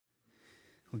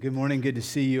Well, good morning. Good to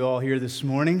see you all here this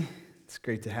morning. It's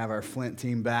great to have our Flint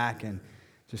team back and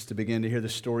just to begin to hear the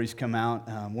stories come out.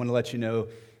 I want to let you know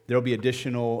there will be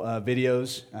additional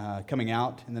videos coming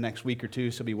out in the next week or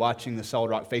two, so be watching the Solid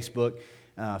Rock Facebook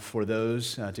for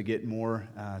those to get more,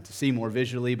 to see more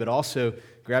visually, but also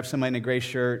grab somebody in a gray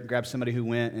shirt, grab somebody who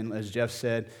went, and as Jeff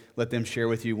said, let them share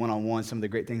with you one-on-one some of the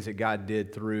great things that God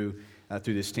did through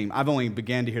this team. I've only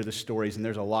began to hear the stories, and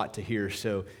there's a lot to hear,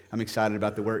 so I'm excited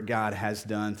about the work God has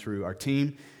done through our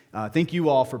team. Thank you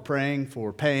all for praying,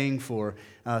 for paying, for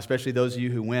especially those of you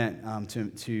who went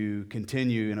to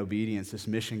continue in obedience, this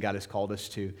mission God has called us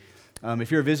to.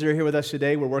 If you're a visitor here with us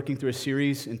today, we're working through a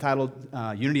series entitled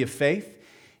Unity of Faith.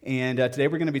 And today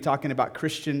we're going to be talking about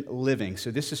Christian living.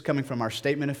 So this is coming from our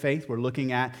statement of faith. We're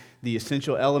looking at the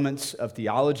essential elements of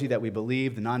theology that we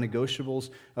believe, the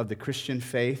non-negotiables of the Christian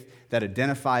faith that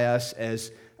identify us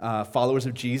as followers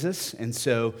of Jesus. And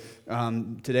so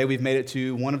today we've made it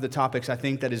to one of the topics I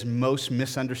think that is most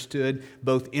misunderstood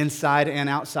both inside and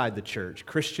outside the church,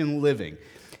 Christian living.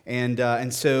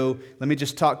 And so let me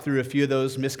just talk through a few of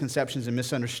those misconceptions and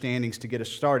misunderstandings to get us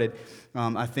started.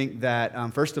 I think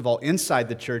that, first of all, inside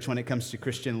the church, when it comes to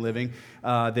Christian living,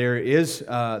 there is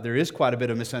quite a bit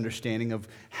of misunderstanding of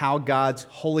how God's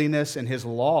holiness and His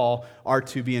law are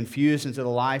to be infused into the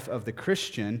life of the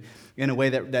Christian in a way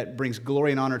that brings glory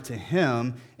and honor to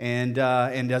Him and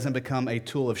doesn't become a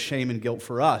tool of shame and guilt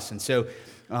for us. And so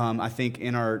I think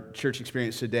in our church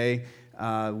experience today,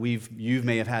 you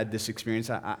may have had this experience.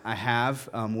 I have,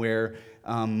 where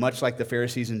much like the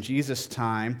Pharisees in Jesus'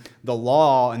 time, the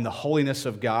law and the holiness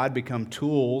of God become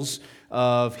tools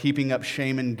of heaping up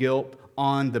shame and guilt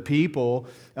on the people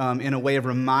in a way of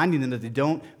reminding them that they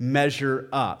don't measure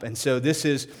up. And so this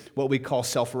is what we call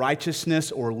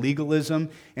self-righteousness or legalism.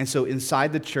 And so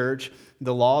inside the church,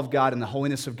 the law of God and the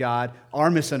holiness of God are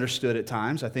misunderstood at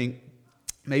times. I think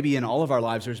maybe in all of our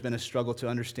lives, there's been a struggle to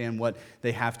understand what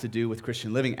they have to do with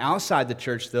Christian living. Outside the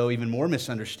church, though, even more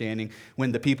misunderstanding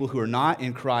when the people who are not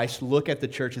in Christ look at the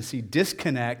church and see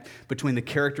disconnect between the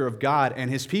character of God and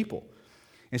His people.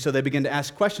 And so they begin to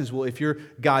ask questions. Well, if you're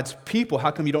God's people,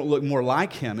 how come you don't look more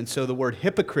like Him? And so the word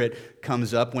hypocrite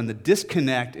comes up when the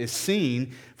disconnect is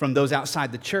seen from those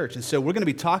outside the church. And so we're going to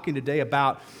be talking today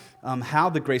about how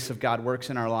the grace of God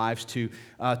works in our lives to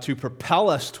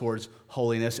propel us towards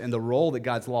holiness and the role that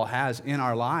God's law has in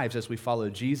our lives as we follow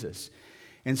Jesus.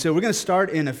 And so we're going to start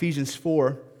in Ephesians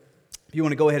 4. If you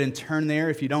want to go ahead and turn there.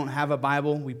 If you don't have a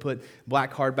Bible, we put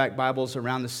black hardback Bibles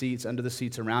around the seats, under the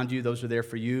seats around you. Those are there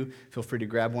for you. Feel free to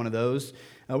grab one of those.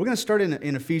 We're going to start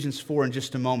in Ephesians 4 in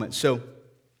just a moment. So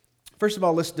first of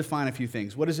all, let's define a few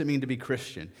things. What does it mean to be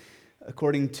Christian?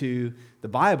 According to the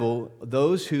Bible,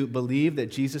 those who believe that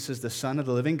Jesus is the Son of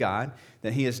the living God,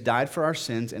 that He has died for our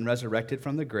sins and resurrected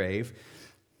from the grave,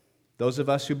 those of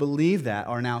us who believe that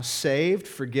are now saved,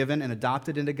 forgiven, and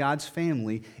adopted into God's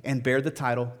family and bear the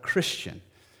title Christian,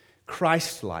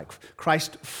 Christ-like,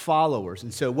 Christ followers.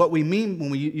 And so what we mean when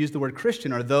we use the word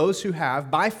Christian are those who have,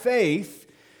 by faith,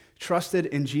 trusted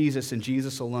in Jesus and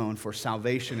Jesus alone for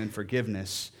salvation and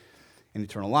forgiveness and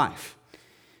eternal life.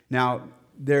 Now,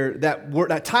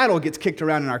 that title gets kicked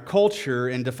around in our culture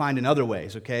and defined in other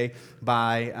ways, okay?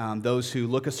 By those who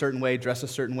look a certain way, dress a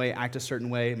certain way, act a certain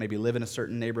way, maybe live in a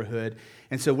certain neighborhood.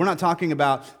 And so we're not talking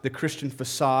about the Christian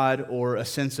facade or a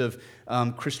sense of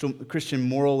Christian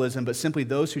moralism, but simply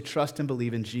those who trust and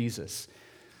believe in Jesus.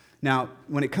 Now,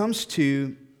 when it comes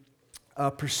to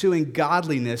pursuing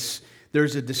godliness,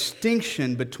 there's a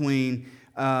distinction between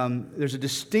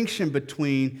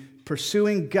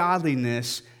pursuing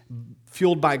godliness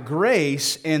fueled by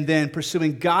grace, and then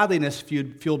pursuing godliness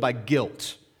fueled by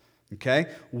guilt, okay?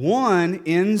 One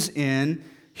ends in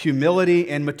humility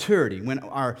and maturity, when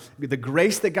the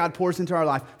grace that God pours into our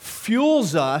life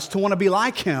fuels us to want to be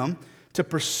like Him, to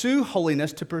pursue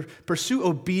holiness, to pursue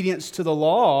obedience to the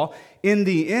law. In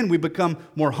the end, we become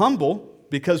more humble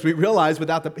because we realize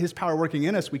without His power working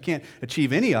in us, we can't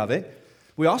achieve any of it.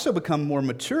 We also become more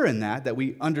mature in that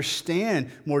we understand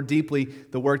more deeply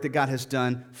the work that God has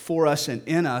done for us and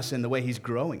in us and the way He's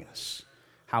growing us.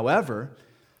 However,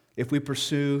 if we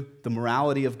pursue the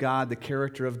morality of God, the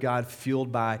character of God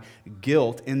fueled by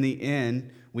guilt, in the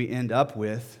end, we end up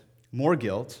with more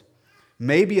guilt,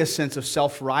 maybe a sense of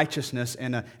self-righteousness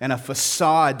and a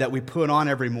facade that we put on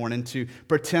every morning to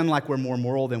pretend like we're more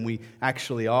moral than we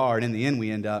actually are. And in the end,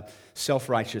 we end up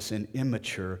self-righteous and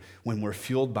immature when we're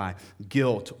fueled by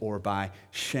guilt or by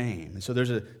shame. And so there's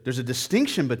a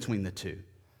distinction between the two.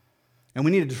 And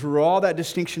we need to draw that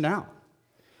distinction out.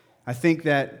 I think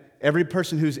that every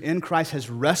person who's in Christ has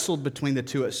wrestled between the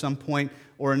two at some point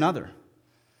or another,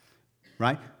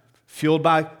 right? Fueled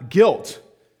by guilt.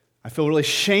 I feel really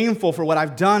shameful for what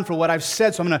I've done, for what I've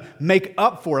said, so I'm going to make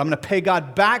up for it. I'm going to pay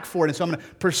God back for it, and so I'm going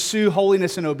to pursue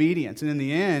holiness and obedience. And in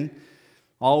the end,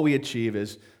 all we achieve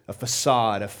is a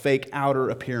facade, a fake outer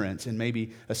appearance, and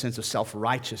maybe a sense of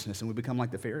self-righteousness, and we become like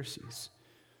the Pharisees.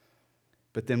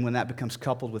 But then when that becomes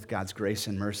coupled with God's grace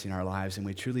and mercy in our lives, and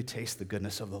we truly taste the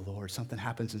goodness of the Lord, something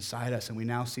happens inside us, and we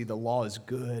now see the law is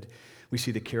good. We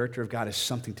see the character of God as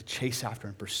something to chase after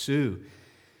and pursue.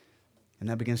 And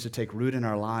that begins to take root in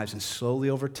our lives, and slowly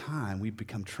over time, we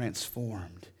become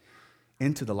transformed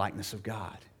into the likeness of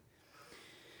God.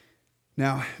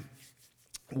 Now,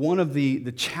 one of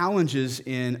the challenges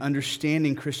in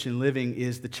understanding Christian living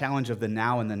is the challenge of the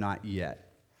now and the not yet.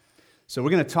 So we're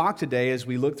going to talk today as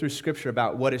we look through Scripture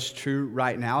about what is true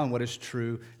right now and what is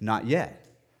true not yet.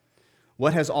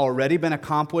 What has already been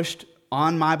accomplished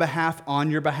on my behalf,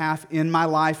 on your behalf, in my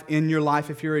life, in your life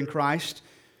if you're in Christ,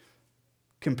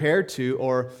 compared to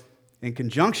or in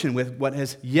conjunction with what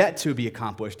has yet to be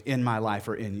accomplished in my life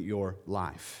or in your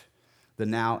life. The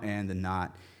now and the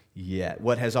not yet.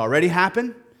 What has already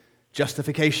happened?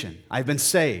 Justification. I've been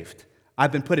saved.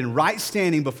 I've been put in right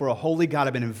standing before a holy God.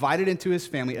 I've been invited into His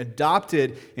family,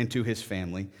 adopted into His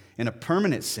family in a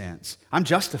permanent sense. I'm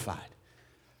justified.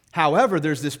 However,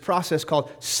 there's this process called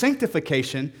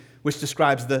sanctification, which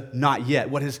describes the not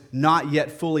yet, what has not yet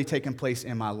fully taken place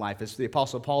in my life. As the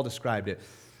Apostle Paul described it,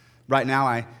 right now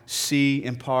I see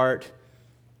in part,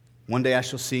 one day I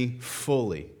shall see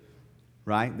fully,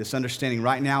 right? This understanding,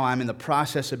 right now I'm in the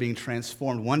process of being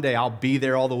transformed. One day I'll be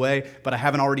there all the way, but I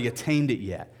haven't already attained it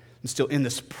yet. I'm still in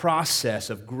this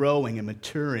process of growing and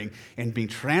maturing and being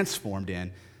transformed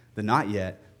in the not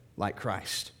yet like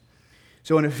Christ.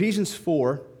 So in Ephesians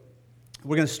 4,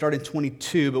 we're going to start in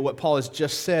 22, but what Paul has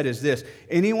just said is this: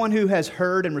 anyone who has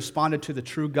heard and responded to the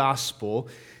true gospel,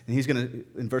 and he's going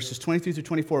to, in verses 23 through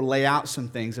 24, lay out some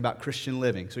things about Christian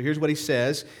living. So here's what he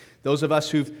says. Those of us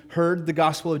who've heard the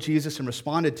gospel of Jesus and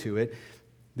responded to it,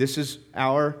 this is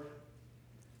our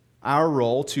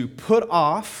role to put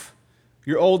off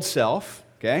your old self,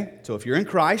 okay? So if you're in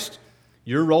Christ,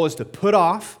 your role is to put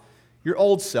off your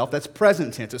old self. That's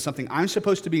present tense. It's something I'm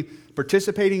supposed to be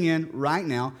participating in right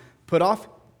now. Put off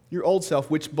your old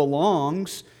self, which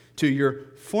belongs to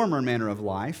your former manner of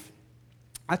life.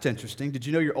 That's interesting. Did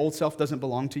you know your old self doesn't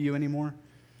belong to you anymore?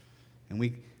 And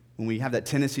when we have that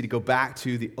tendency to go back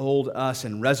to the old us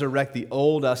and resurrect the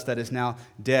old us that is now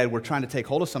dead, we're trying to take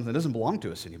hold of something that doesn't belong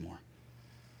to us anymore.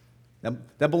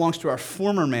 That belongs to our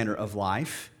former manner of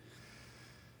life.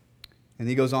 And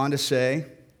he goes on to say,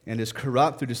 and is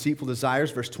corrupt through deceitful desires,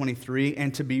 verse 23,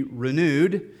 and to be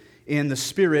renewed in the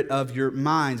spirit of your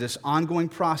minds. This ongoing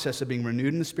process of being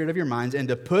renewed in the spirit of your minds, and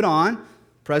to put on,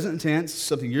 present tense,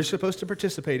 something you're supposed to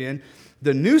participate in,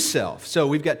 the new self. So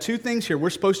we've got two things here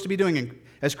we're supposed to be doing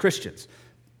as Christians: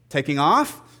 taking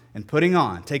off and putting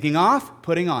on. Taking off,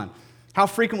 putting on. How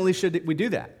frequently should we do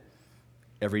that?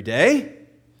 Every day?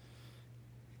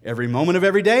 Every moment of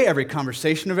every day? Every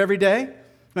conversation of every day?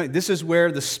 Right, this is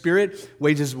where the Spirit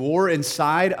wages war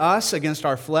inside us against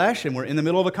our flesh, and we're in the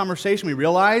middle of a conversation. We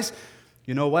realize,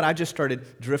 you know what, I just started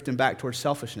drifting back towards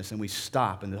selfishness, and we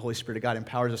stop, and the Holy Spirit of God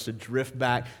empowers us to drift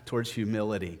back towards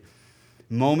humility.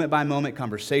 Moment by moment,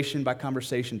 conversation by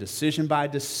conversation, decision by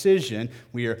decision,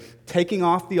 we are taking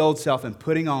off the old self and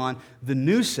putting on the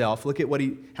new self. Look at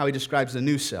how he describes the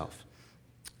new self.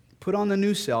 Put on the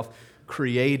new self,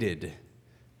 created,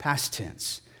 past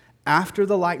tense, after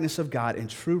the likeness of God in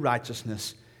true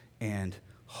righteousness and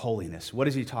holiness. What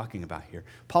is he talking about here?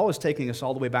 Paul is taking us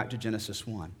all the way back to Genesis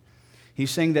 1. He's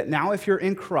saying that now if you're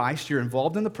in Christ, you're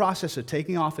involved in the process of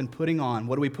taking off and putting on.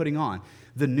 What are we putting on?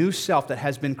 The new self that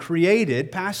has been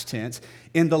created, past tense,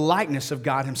 in the likeness of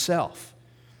God Himself.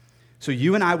 So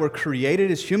you and I were created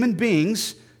as human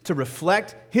beings to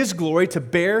reflect His glory, to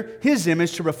bear His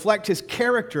image, to reflect His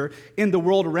character in the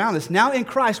world around us. Now in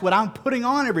Christ, what I'm putting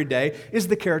on every day is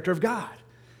the character of God.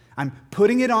 I'm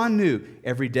putting it on new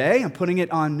every day. I'm putting it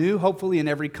on new, hopefully in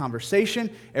every conversation,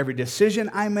 every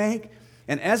decision I make.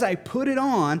 And as I put it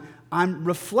on, I'm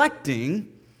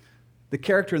reflecting the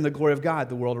character and the glory of God,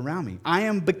 the world around me. I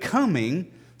am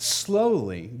becoming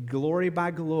slowly, glory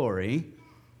by glory,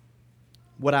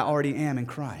 what I already am in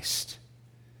Christ.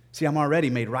 See, I'm already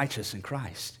made righteous in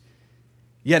Christ.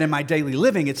 Yet in my daily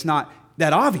living, it's not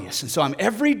that obvious. And so I'm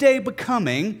every day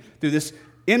becoming, through this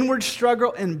inward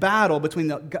struggle and battle between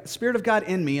the Spirit of God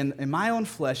in me and my own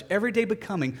flesh, every day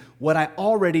becoming what I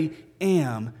already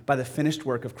am by the finished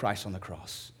work of Christ on the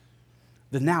cross.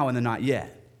 The now and the not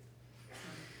yet.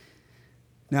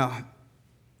 Now,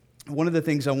 one of the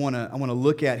things I want to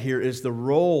look at here is the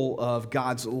role of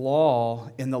God's law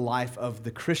in the life of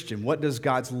the Christian. What does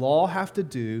God's law have to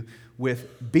do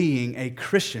with being a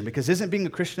Christian? Because isn't being a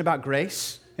Christian about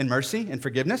grace and mercy and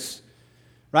forgiveness?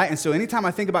 Right? And so anytime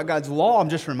I think about God's law, I'm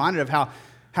just reminded of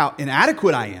how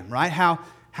inadequate I am, right? How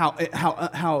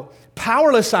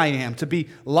powerless I am to be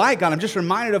like God. I'm just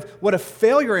reminded of what a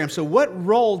failure I am. So what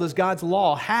role does God's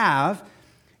law have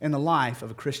in the life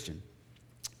of a Christian?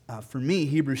 For me,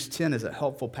 Hebrews 10 is a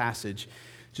helpful passage.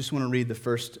 Just want to read the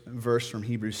first verse from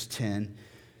Hebrews 10.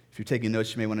 If you're taking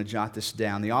notes, you may want to jot this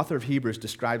down. The author of Hebrews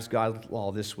describes God's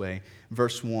law this way.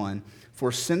 Verse 1,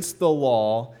 "For since the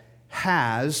law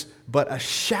has but a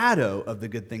shadow of the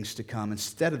good things to come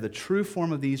instead of the true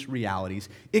form of these realities,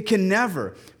 it can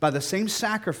never, by the same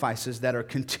sacrifices that are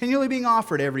continually being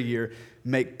offered every year,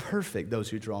 make perfect those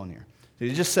who draw near." So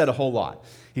he just said a whole lot.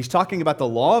 He's talking about the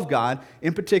law of God,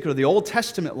 in particular the Old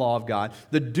Testament law of God,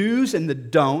 the do's and the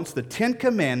don'ts, the 10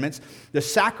 commandments, the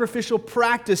sacrificial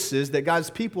practices that God's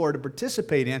people are to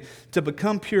participate in to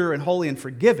become pure and holy and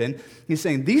forgiven. He's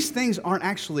saying these things aren't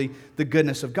actually the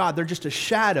goodness of God. They're just a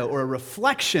shadow or a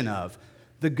reflection of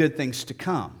the good things to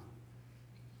come.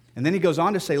 And then he goes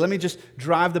on to say, let me just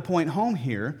drive the point home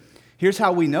here. Here's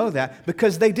how we know that.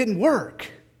 Because they didn't work.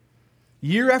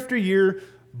 Year after year,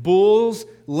 bulls,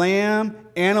 lamb,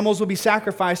 animals will be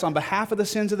sacrificed on behalf of the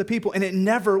sins of the people, and it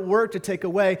never worked to take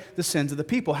away the sins of the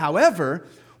people. However,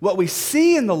 what we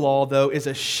see in the law, though, is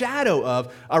a shadow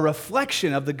of, a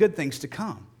reflection of the good things to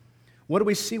come. What do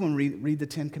we see when we read the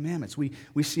 10 Commandments? We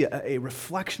see a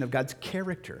reflection of God's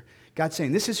character. God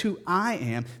saying, this is who I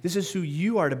am, this is who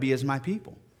you are to be as my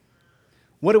people.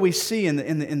 What do we see in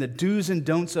the do's and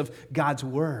don'ts of God's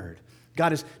word?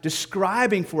 God is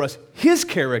describing for us His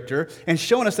character and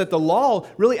showing us that the law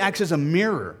really acts as a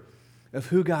mirror of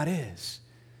who God is.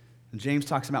 And James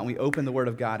talks about when we open the Word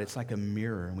of God, it's like a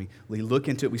mirror. And we look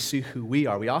into it, we see who we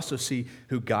are. We also see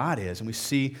who God is. And we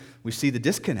see the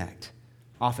disconnect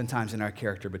oftentimes in our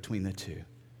character between the two.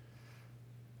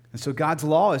 And so God's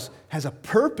law has a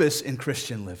purpose in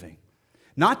Christian living.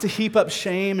 Not to heap up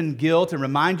shame and guilt and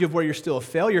remind you of where you're still a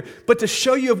failure, but to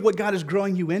show you of what God is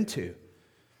growing you into.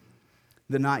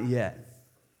 The not yet.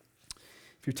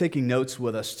 If you're taking notes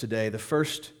with us today, the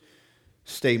first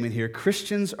statement here,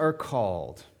 Christians are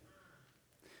called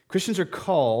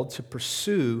to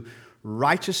pursue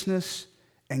righteousness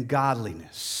and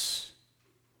godliness.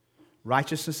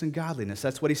 Righteousness and godliness.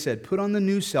 That's what he said. Put on the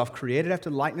new self, created after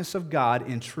the likeness of God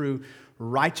in true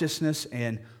righteousness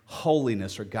and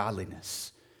holiness or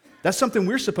godliness. That's something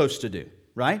we're supposed to do,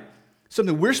 right?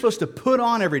 Something we're supposed to put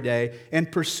on every day and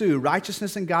pursue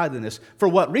righteousness and godliness. For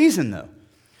what reason, though?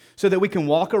 So that we can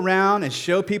walk around and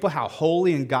show people how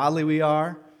holy and godly we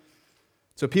are?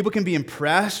 So people can be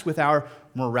impressed with our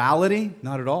morality?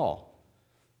 Not at all.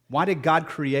 Why did God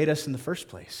create us in the first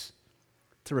place?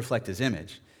 To reflect His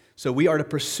image. So we are to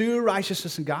pursue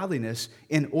righteousness and godliness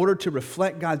in order to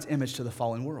reflect God's image to the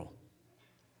fallen world.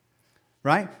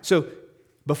 Right? So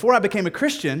before I became a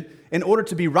Christian, in order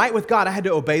to be right with God, I had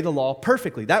to obey the law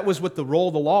perfectly. That was what the role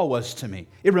of the law was to me.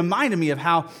 It reminded me of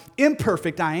how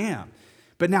imperfect I am.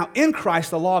 But now in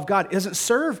Christ, the law of God doesn't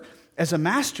serve as a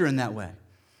master in that way.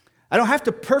 I don't have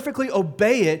to perfectly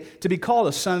obey it to be called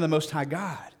a son of the Most High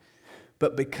God.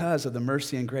 But because of the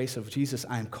mercy and grace of Jesus,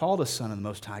 I am called a son of the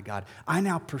Most High God. I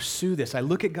now pursue this. I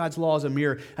look at God's law as a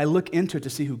mirror. I look into it to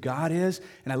see who God is,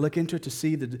 and I look into it to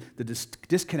see the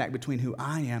disconnect between who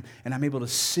I am, and I'm able to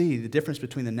see the difference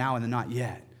between the now and the not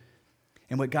yet.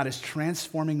 And what God is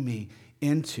transforming me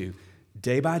into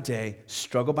day by day,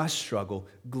 struggle by struggle,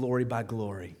 glory by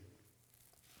glory.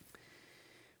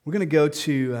 We're going to go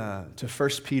to 1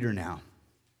 Peter now.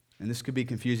 And this could be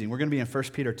confusing. We're going to be in 1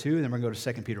 Peter 2, and then we're going to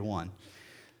go to 2 Peter 1.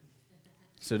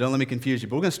 So don't let me confuse you.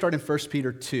 But we're going to start in 1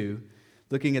 Peter 2,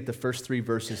 looking at the first 3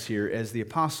 verses here, as the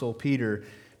Apostle Peter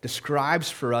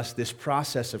describes for us this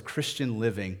process of Christian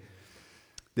living,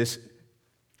 this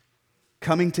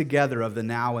coming together of the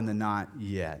now and the not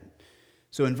yet.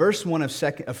 So in verse 1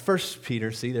 of 1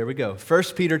 Peter, see, there we go. 1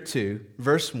 Peter 2,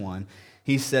 verse 1,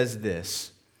 he says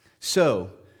this,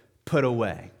 "So put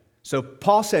away." So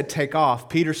Paul said take off,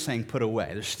 Peter's saying put away.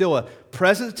 There's still a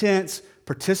present tense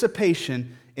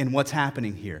participation in what's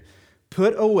happening here.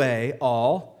 Put away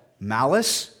all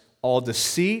malice, all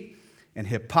deceit, and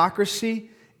hypocrisy,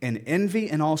 and envy,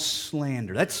 and all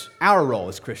slander. That's our role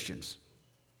as Christians.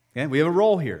 Okay? We have a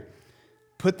role here.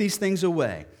 Put these things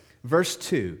away. Verse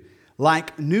 2,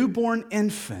 like newborn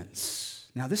infants.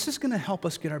 Now this is going to help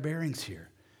us get our bearings here.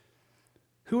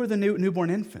 Who are the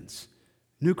newborn infants?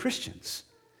 New Christians.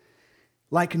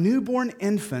 Like newborn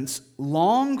infants,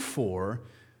 long for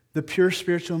the pure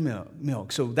spiritual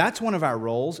milk. So that's one of our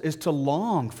roles, is to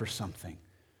long for something.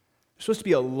 There's supposed to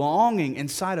be a longing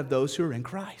inside of those who are in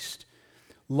Christ.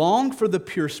 Long for the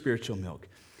pure spiritual milk,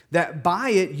 that by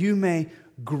it you may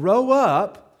grow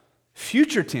up,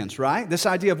 future tense, right? This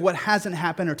idea of what hasn't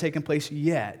happened or taken place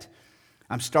yet.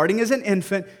 I'm starting as an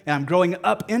infant and I'm growing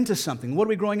up into something. What are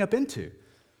we growing up into?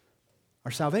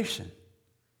 Our salvation.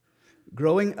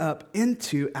 Growing up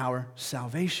into our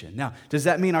salvation. Now, does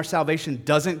that mean our salvation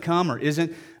doesn't come or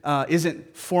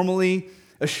isn't formally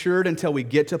assured until we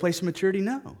get to a place of maturity?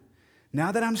 No.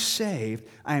 Now that I'm saved,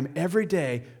 I am every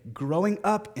day growing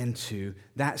up into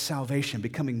that salvation,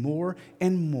 becoming more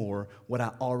and more what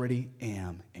I already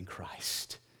am in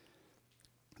Christ.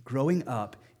 Growing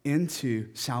up into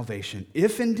salvation,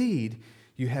 if indeed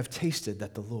you have tasted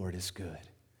that the Lord is good.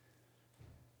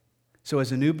 So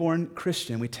as a newborn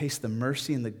Christian, we taste the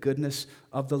mercy and the goodness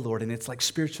of the Lord, and it's like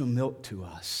spiritual milk to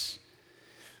us.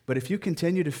 But if you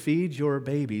continue to feed your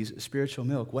babies spiritual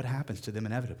milk, what happens to them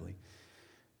inevitably?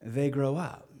 They grow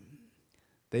up.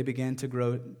 They begin to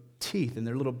grow teeth, and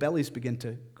their little bellies begin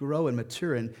to grow and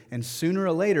mature, and sooner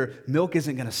or later, milk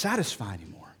isn't going to satisfy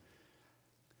anymore.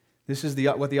 This is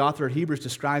what the author of Hebrews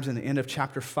describes in the end of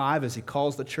chapter 5 as he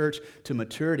calls the church to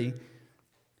maturity.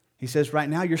 He says, right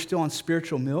now you're still on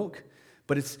spiritual milk,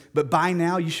 but by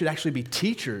now you should actually be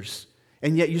teachers,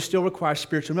 and yet you still require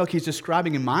spiritual milk. He's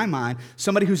describing, in my mind,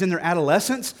 somebody who's in their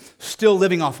adolescence still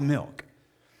living off milk.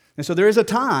 And so there is a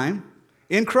time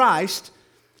in Christ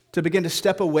to begin to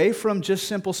step away from just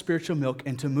simple spiritual milk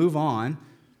and to move on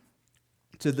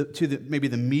to maybe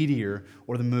the meatier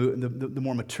or the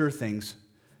more mature things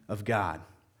of God.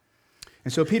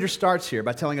 And so Peter starts here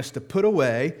by telling us to put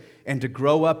away and to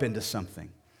grow up into something.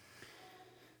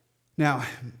 Now,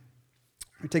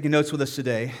 you're taking notes with us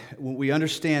today. We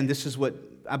understand this is what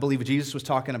I believe Jesus was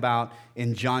talking about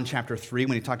in John chapter 3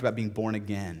 when he talked about being born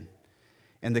again.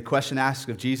 And the question asked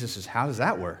of Jesus is, how does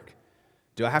that work?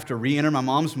 Do I have to re-enter my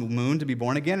mom's womb to be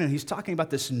born again? And he's talking about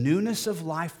this newness of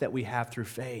life that we have through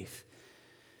faith.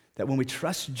 That when we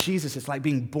trust Jesus, it's like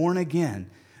being born again.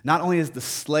 Not only is the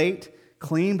slate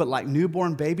clean, but like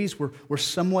newborn babies, we're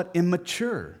somewhat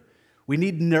immature. We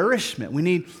need nourishment. We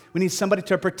need somebody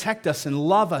to protect us and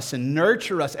love us and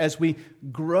nurture us as we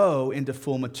grow into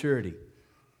full maturity.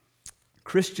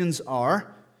 Christians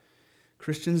are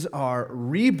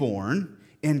reborn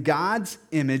in God's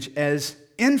image as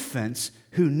infants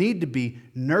who need to be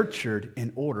nurtured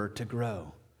in order to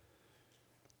grow.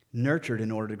 Nurtured in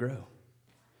order to grow.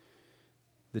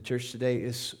 The church today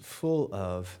is full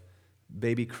of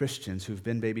baby Christians who've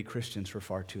been baby Christians for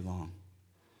far too long.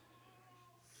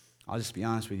 I'll just be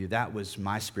honest with you, that was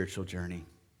my spiritual journey.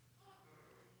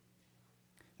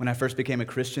 When I first became a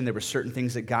Christian, there were certain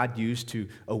things that God used to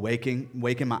awaken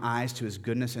my eyes to His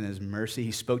goodness and His mercy.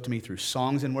 He spoke to me through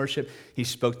songs and worship. He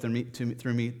spoke to me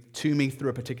through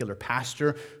a particular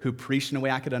pastor who preached in a way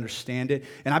I could understand it.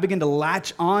 And I began to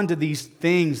latch on to these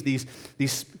things,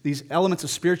 these elements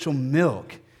of spiritual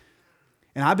milk.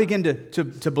 And I began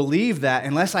to believe that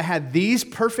unless I had these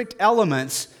perfect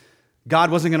elements, God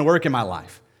wasn't going to work in my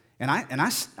life. And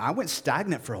I went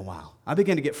stagnant for a while. I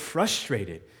began to get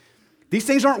frustrated. These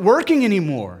things aren't working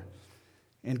anymore.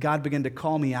 And God began to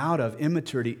call me out of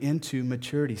immaturity into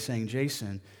maturity, saying,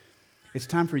 Jason, it's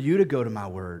time for you to go to my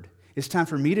word. It's time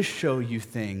for me to show you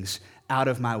things out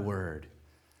of my word.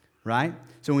 Right?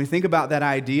 So when we think about that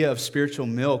idea of spiritual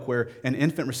milk where an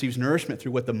infant receives nourishment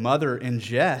through what the mother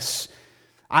ingests,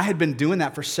 I had been doing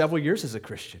that for several years as a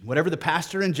Christian. Whatever the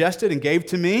pastor ingested and gave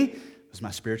to me was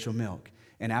my spiritual milk.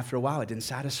 And after a while, it didn't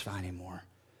satisfy anymore.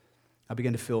 I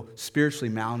began to feel spiritually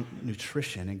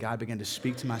malnutrition, and God began to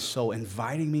speak to my soul,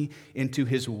 inviting me into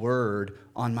His Word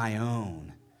on my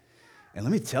own. And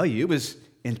let me tell you, it was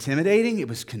intimidating, it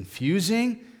was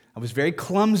confusing. I was very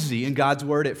clumsy in God's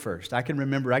Word at first. I can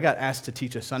remember I got asked to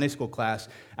teach a Sunday school class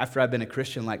after I'd been a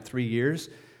Christian like 3 years.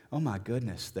 Oh my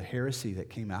goodness, the heresy that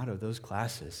came out of those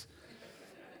classes.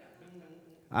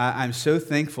 I'm so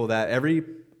thankful that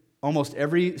almost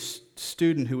every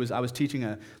student I was teaching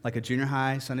a junior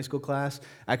high Sunday school class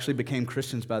actually became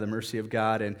Christians by the mercy of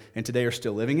God and today are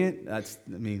still living it.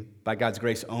 By God's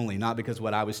grace only, not because of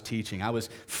what I was teaching. I was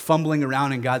fumbling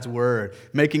around in God's Word,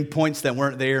 making points that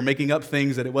weren't there, making up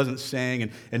things that it wasn't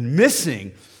saying, and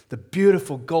missing the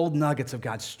beautiful gold nuggets of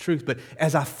God's truth. But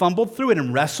as I fumbled through it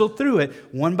and wrestled through it,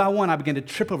 one by one, I began to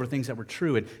trip over things that were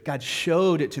true, and God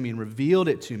showed it to me and revealed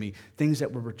it to me, things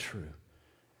that were true.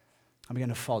 I began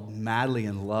to fall madly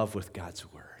in love with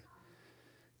God's Word.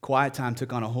 Quiet time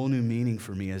took on a whole new meaning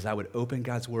for me as I would open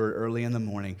God's Word early in the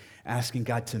morning, asking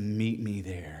God to meet me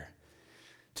there,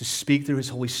 to speak through his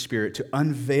Holy Spirit, to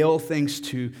unveil things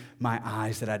to my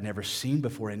eyes that I'd never seen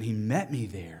before. And he met me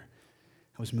there.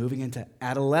 I was moving into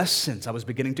adolescence. I was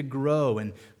beginning to grow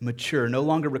and mature, no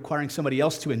longer requiring somebody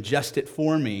else to ingest it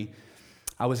for me.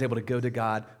 I was able to go to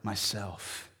God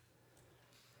myself.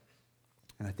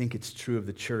 And I think it's true of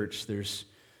the church. There's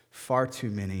far too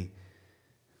many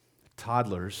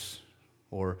toddlers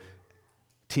or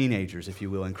teenagers, if you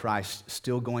will, in Christ,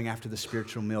 still going after the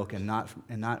spiritual milk and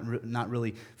not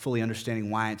really fully understanding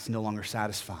why it's no longer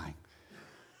satisfying.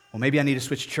 Well, maybe I need to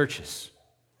switch churches.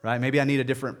 Right? Maybe I need a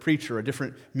different preacher, a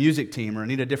different music team, or I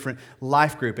need a different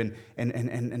life group, and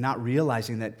not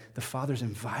realizing that the Father's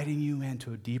inviting you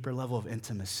into a deeper level of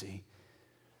intimacy,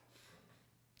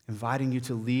 inviting you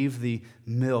to leave the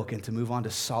milk and to move on to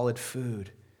solid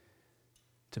food,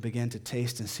 to begin to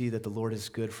taste and see that the Lord is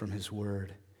good from his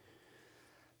word.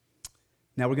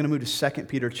 Now we're going to move to 2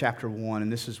 Peter chapter 1,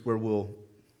 and this is where we'll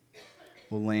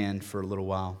land for a little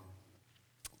while.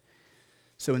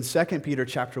 So in 2 Peter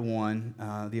chapter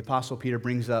 1, the Apostle Peter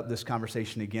brings up this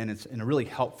conversation again. It's in a really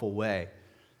helpful way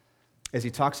as he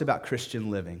talks about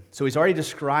Christian living. So he's already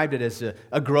described it as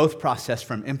a growth process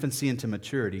from infancy into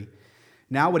maturity.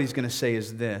 Now what he's going to say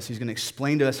is this. He's going to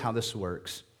explain to us how this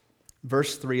works.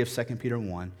 Verse 3 of 2 Peter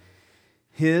 1,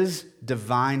 his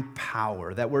divine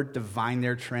power. That word divine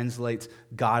there translates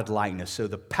God-likeness. So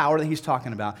the power that he's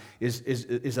talking about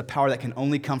is a power that can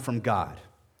only come from God.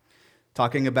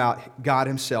 Talking about God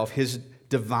himself, his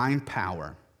divine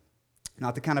power.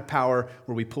 Not the kind of power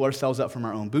where we pull ourselves up from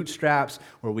our own bootstraps,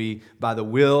 where we, by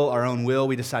our own will,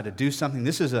 we decide to do something.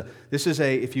 This is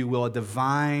a, if you will, a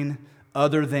divine,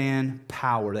 other than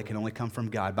power that can only come from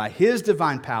God. By his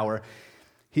divine power,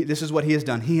 this is what he has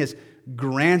done. He has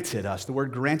granted us. The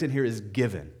word granted here is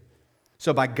given.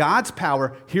 So by God's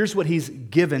power, here's what he's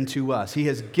given to us. He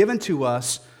has given to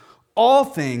us all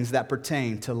things that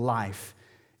pertain to life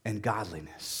and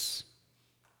godliness.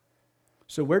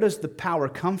 So where does the power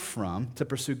come from to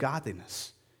pursue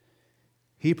godliness?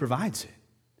 He provides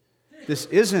it. This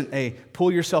isn't a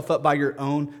pull yourself up by your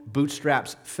own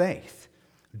bootstraps faith.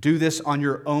 Do this on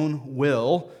your own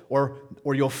will or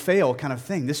you'll fail kind of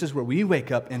thing. This is where we wake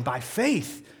up and by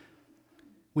faith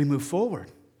we move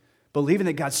forward, believing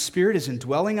that God's Spirit is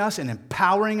indwelling us and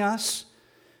empowering us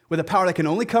with a power that can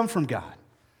only come from God.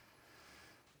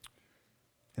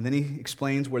 And then he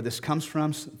explains where this comes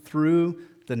from through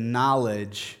the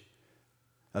knowledge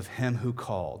of him who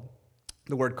called.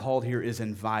 The word called here is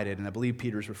invited, and I believe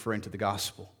Peter is referring to the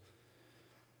gospel.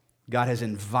 God has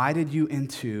invited you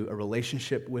into a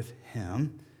relationship with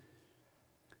him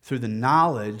through the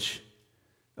knowledge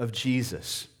of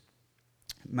Jesus.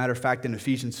 Matter of fact, in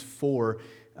Ephesians 4,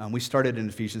 we started in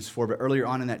Ephesians 4, but earlier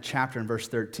on in that chapter in verse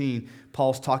 13,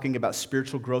 Paul's talking about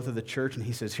spiritual growth of the church, and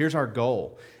he says, here's our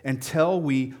goal. Until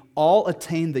we all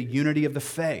attain the unity of the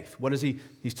faith. What is he?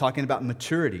 He's talking about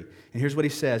maturity. And here's what he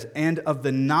says, and of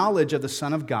the knowledge of the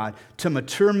Son of God, to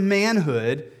mature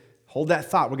manhood. Hold that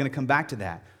thought. We're going to come back to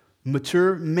that.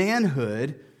 Mature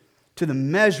manhood to the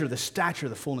measure, the stature,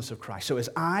 the fullness of Christ. So as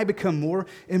I become more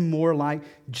and more like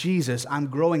Jesus, I'm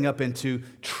growing up into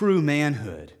true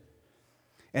manhood.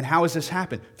 And how has this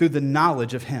happened? Through the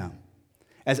knowledge of him.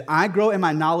 As I grow in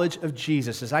my knowledge of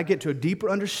Jesus, as I get to a deeper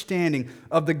understanding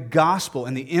of the gospel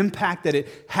and the impact that it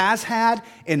has had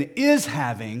and is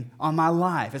having on my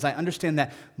life, as I understand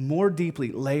that more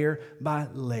deeply, layer by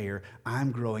layer,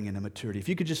 I'm growing into maturity. If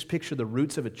you could just picture the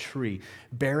roots of a tree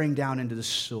bearing down into the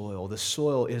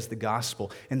soil is the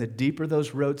gospel. And the deeper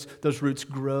those roots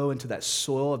grow into that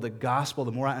soil of the gospel,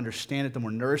 the more I understand it, the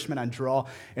more nourishment I draw,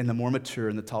 and the more mature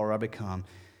and the taller I become.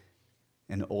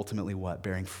 And ultimately what?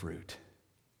 Bearing fruit.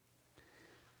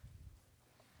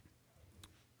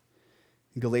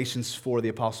 In Galatians 4, the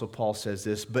Apostle Paul says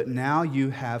this, but now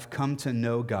you have come to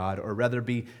know God, or rather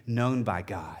be known by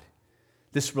God.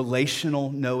 This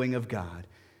relational knowing of God.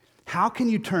 How can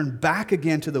you turn back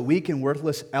again to the weak and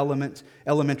worthless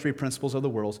elementary principles of the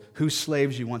world, whose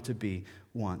slaves you want to be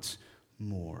once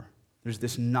more? There's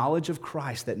this knowledge of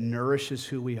Christ that nourishes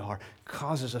who we are,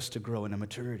 causes us to grow into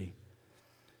maturity.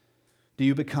 Do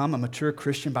you become a mature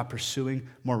Christian by pursuing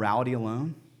morality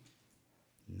alone?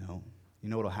 No. You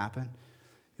know what will happen?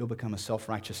 You'll become a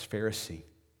self-righteous Pharisee.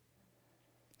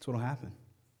 That's what will happen.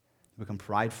 You'll become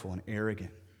prideful and arrogant.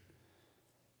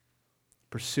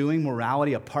 Pursuing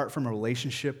morality apart from a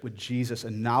relationship with Jesus,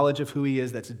 a knowledge of who he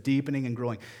is that's deepening and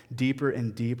growing deeper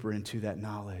and deeper into that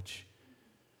knowledge.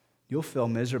 You'll fail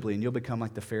miserably and you'll become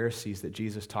like the Pharisees that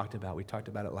Jesus talked about. We talked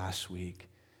about it last week.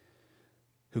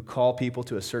 Who call people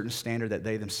to a certain standard that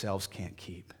they themselves can't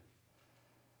keep.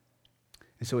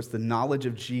 And so it's the knowledge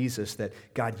of Jesus that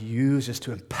God uses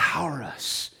to empower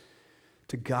us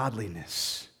to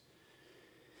godliness.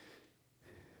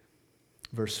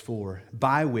 Verse 4,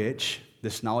 by which,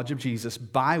 this knowledge of Jesus,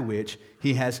 by which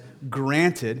he has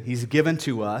granted, he's given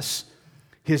to us,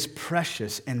 his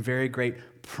precious and very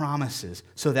great promises,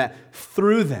 so that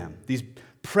through them, these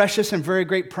precious and very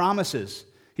great promises,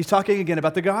 he's talking again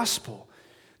about the gospel,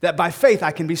 that by faith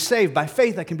I can be saved, by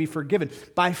faith I can be forgiven,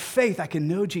 by faith I can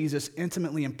know Jesus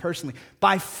intimately and personally,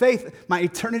 by faith my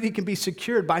eternity can be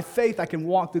secured, by faith I can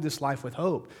walk through this life with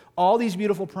hope. All these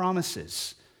beautiful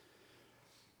promises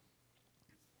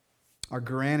are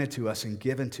granted to us and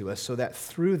given to us so that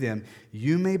through them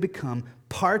you may become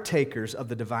partakers of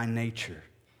the divine nature.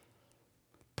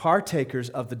 Partakers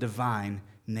of the divine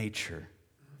nature,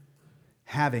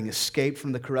 having escaped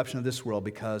from the corruption of this world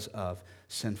because of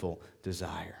sinful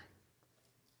desire.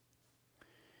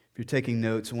 If you're taking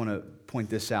notes, I want to point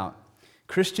this out.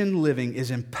 Christian living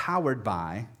is empowered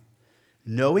by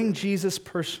knowing Jesus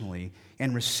personally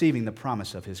and receiving the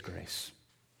promise of his grace.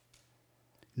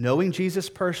 Knowing Jesus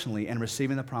personally and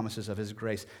receiving the promises of his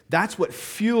grace. That's what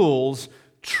fuels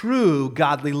true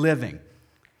godly living.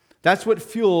 That's what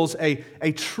fuels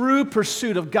a true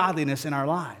pursuit of godliness in our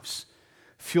lives.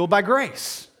 Fueled by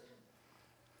grace.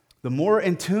 The more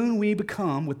in tune we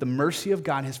become with the mercy of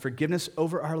God, his forgiveness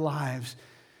over our lives,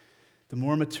 the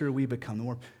more mature we become,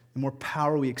 the more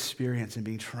power we experience in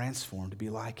being transformed to be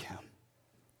like him.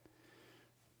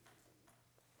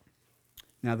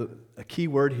 Now, a key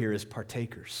word here is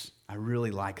partakers. I really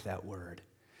like that word.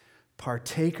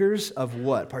 Partakers of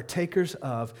what? Partakers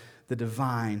of the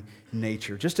divine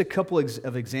nature. Just a couple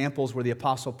of examples where the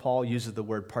Apostle Paul uses the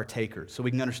word partaker, so we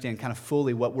can understand kind of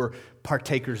fully what we're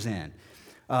partakers in.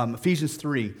 Ephesians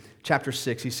 3, chapter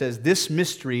 6, he says, this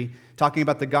mystery, talking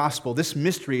about the gospel, this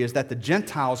mystery is that the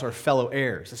Gentiles are fellow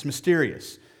heirs. It's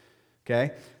mysterious,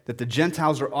 okay? That the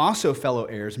Gentiles are also fellow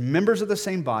heirs, members of the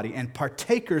same body, and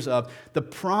partakers of the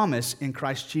promise in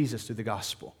Christ Jesus through the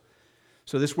gospel.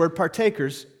 So this word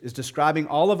partakers is describing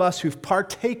all of us who've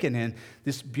partaken in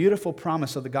this beautiful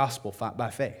promise of the gospel by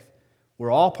faith.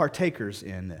 We're all partakers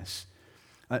in this.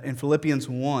 In Philippians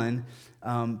 1,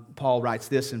 Paul writes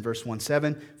this in verse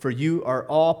 1:7, for you are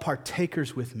all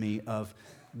partakers with me of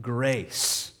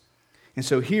grace. And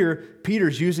so here,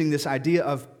 Peter's using this idea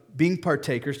of being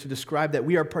partakers to describe that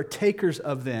we are partakers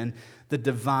of then the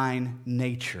divine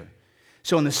nature.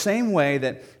 So in the same way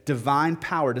that divine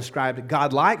power described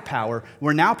godlike power,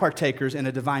 we're now partakers in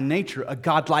a divine nature, a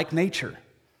godlike nature.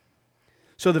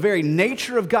 So the very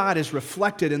nature of God is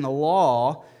reflected in the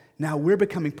law. Now we're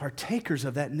becoming partakers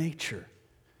of that nature.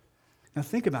 Now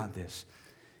think about this.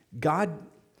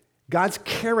 God's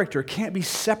character can't be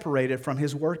separated from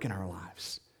his work in our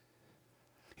lives.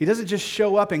 He doesn't just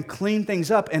show up and clean things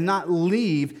up and not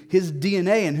leave his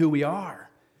DNA in who we are.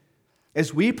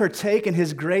 As we partake in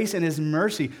his grace and his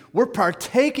mercy, we're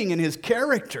partaking in his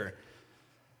character.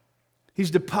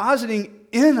 He's depositing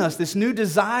in us this new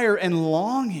desire and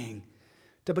longing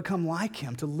to become like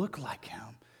him, to look like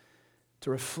him,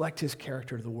 to reflect his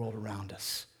character to the world around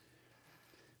us.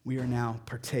 We are now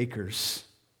partakers.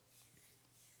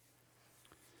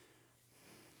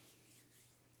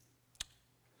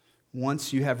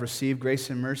 Once you have received grace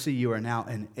and mercy, you are now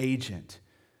an agent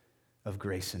of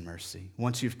grace and mercy.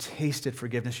 Once you've tasted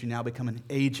forgiveness, you now become an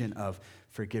agent of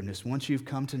forgiveness. Once you've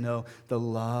come to know the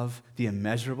love, the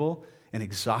immeasurable,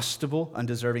 inexhaustible,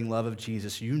 undeserving love of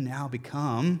Jesus, you now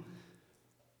become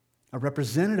a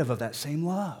representative of that same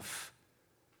love.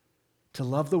 To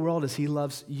love the world as he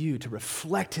loves you, to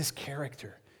reflect his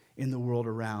character in the world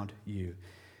around you.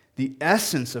 The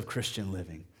essence of Christian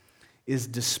living is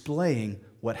displaying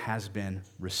what has been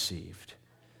received.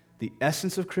 The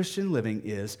essence of Christian living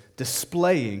is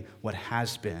displaying what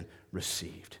has been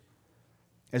received.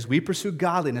 As we pursue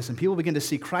godliness and people begin to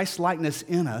see Christ-likeness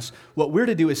in us, what we're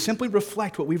to do is simply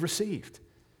reflect what we've received.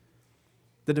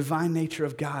 The divine nature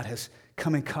of God has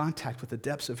come in contact with the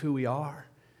depths of who we are.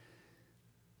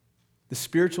 The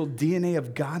spiritual DNA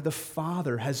of God the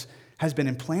Father has been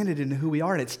implanted into who we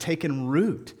are, and it's taken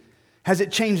root. Has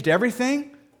it changed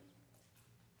everything?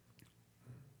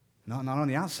 No, not on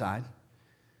the outside.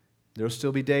 There will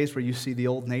still be days where you see the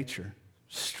old nature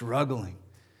struggling.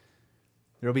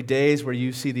 There will be days where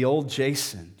you see the old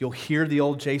Jason. You'll hear the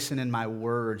old Jason in my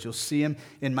words. You'll see him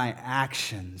in my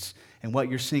actions. And what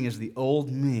you're seeing is the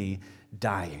old me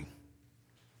dying,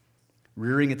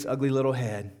 rearing its ugly little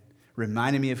head,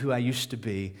 reminding me of who I used to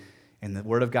be. And the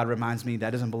Word of God reminds me that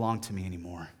doesn't belong to me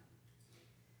anymore.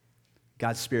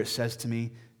 God's Spirit says to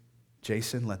me,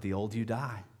 Jason, let the old you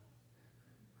die.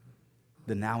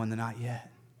 The now and the not yet.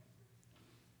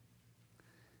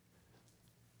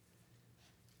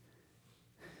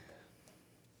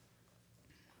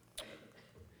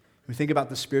 we think about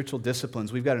the spiritual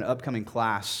disciplines, we've got an upcoming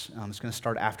class. It's going to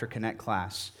start after Connect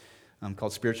class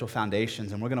called Spiritual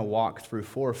Foundations, and we're going to walk through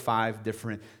 4 or 5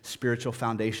 different spiritual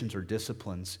foundations or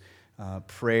disciplines.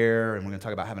 Prayer, and we're going to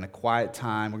talk about having a quiet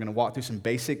time. We're going to walk through some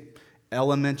basic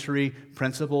elementary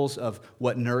principles of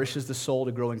what nourishes the soul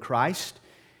to grow in Christ.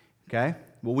 Okay?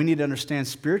 Well, we need to understand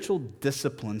spiritual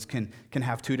disciplines can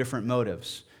have 2 different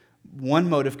motives. One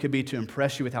motive could be to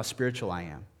impress you with how spiritual I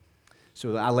am.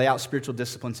 So I lay out spiritual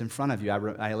disciplines in front of you.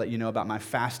 I let you know about my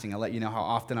fasting. I let you know how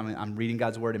often I'm reading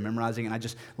God's Word and memorizing, and I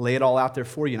just lay it all out there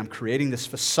for you. And I'm creating this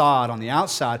facade on the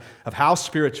outside of how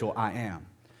spiritual I am.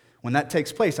 When that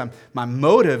takes place, my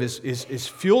motive is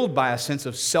fueled by a sense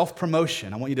of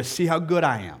self-promotion. I want you to see how good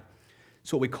I am.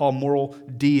 It's what we call moral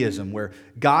deism, where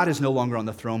God is no longer on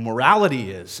the throne,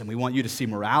 morality is, and we want you to see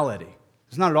morality.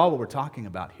 It's not at all what we're talking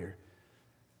about here.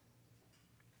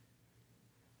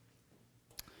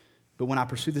 But when I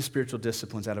pursue the spiritual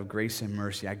disciplines out of grace and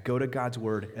mercy, I go to God's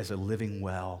Word as a living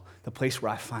well, the place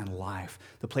where I find life,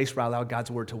 the place where I allow God's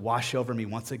Word to wash over me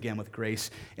once again with grace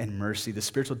and mercy. The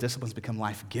spiritual disciplines become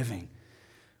life-giving,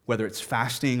 whether it's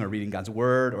fasting or reading God's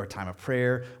Word or a time of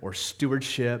prayer or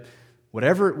stewardship,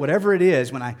 whatever it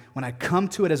is, when I come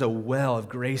to it as a well of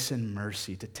grace and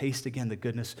mercy to taste again the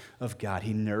goodness of God,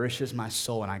 He nourishes my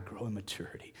soul and I grow in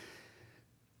maturity.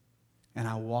 And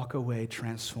I walk away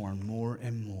transformed more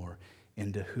and more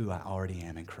into who I already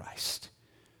am in Christ.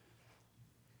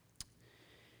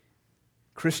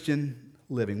 Christian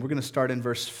living. We're going to start in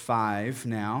verse 5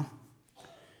 now.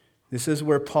 This is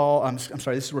where this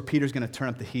is where Peter's going to turn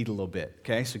up the heat a little bit.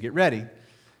 Okay, so get ready.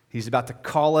 He's about to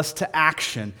call us to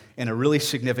action in a really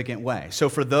significant way. So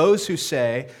for those who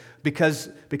say, because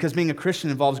being a Christian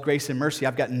involves grace and mercy,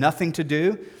 I've got nothing to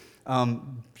do,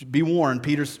 be warned,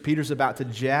 Peter's about to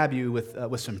jab you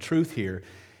with some truth here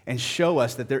and show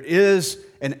us that there is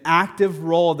an active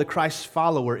role of the Christ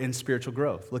follower in spiritual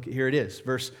growth. Look, here it is,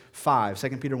 verse 5,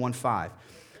 2 Peter 1:5.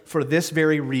 For this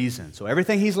very reason, so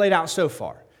everything he's laid out so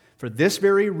far, for this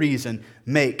very reason,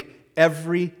 make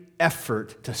every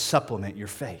effort to supplement your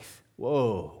faith.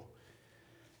 Whoa.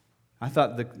 I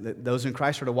thought that those in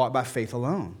Christ are to walk by faith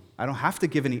alone. I don't have to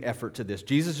give any effort to this.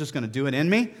 Jesus is just going to do it in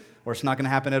me, or it's not going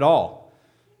to happen at all.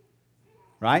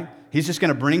 Right? He's just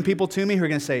going to bring people to me who are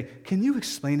going to say, can you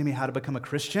explain to me how to become a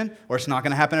Christian? Or it's not going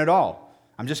to happen at all.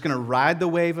 I'm just going to ride the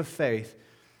wave of faith.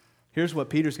 Here's what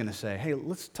Peter's going to say. Hey,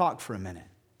 let's talk for a minute.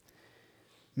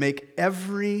 Make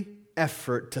every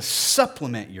effort to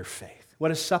supplement your faith. What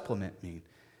does supplement mean?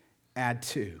 Add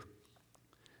to.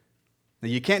 Now,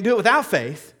 you can't do it without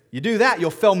faith. You do that,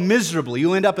 you'll fail miserably.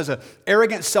 You'll end up as an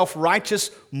arrogant, self-righteous,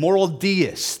 moral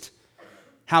deist.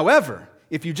 However,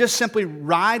 if you just simply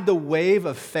ride the wave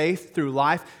of faith through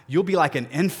life, you'll be like an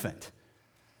infant.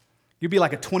 You'll be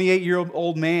like a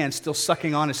 28-year-old man still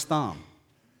sucking on his thumb.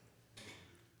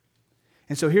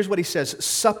 And so here's what he says,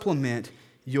 supplement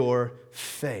your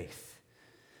faith.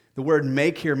 The word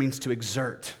make here means to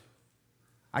exert.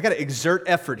 I got to exert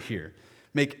effort here.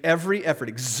 Make every effort.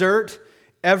 Exert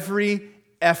every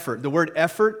effort. The word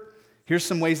effort, here's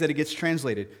some ways that it gets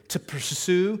translated. To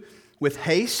pursue with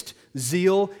haste,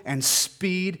 zeal, and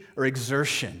speed or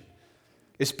exertion.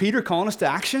 Is Peter calling us to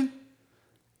action?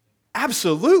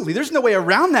 Absolutely. There's no way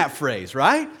around that phrase,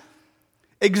 right?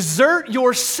 Exert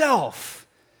yourself.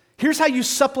 Here's how you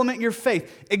supplement your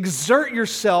faith. Exert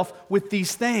yourself with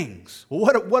these things.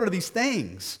 What are these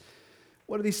things?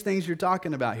 What are these things you're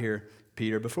talking about here,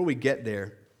 Peter? Before we get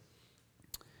there,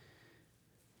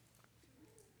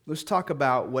 let's talk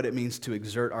about what it means to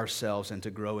exert ourselves and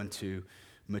to grow into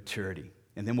maturity.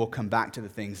 And then we'll come back to the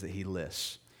things that he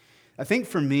lists. I think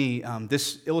for me,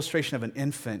 this illustration of an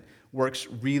infant works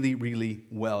really, really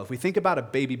well. If we think about a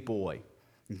baby boy,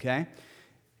 okay?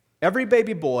 Every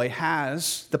baby boy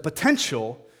has the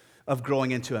potential of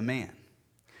growing into a man.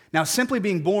 Now, simply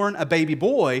being born a baby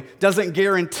boy doesn't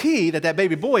guarantee that that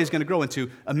baby boy is going to grow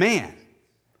into a man.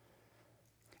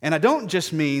 And I don't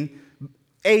just mean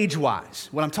age-wise.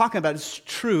 What I'm talking about is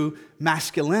true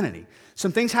masculinity.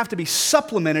 Some things have to be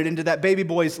supplemented into that baby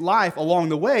boy's life along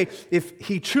the way if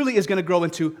he truly is going to grow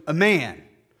into a man,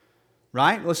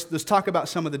 right? Let's talk about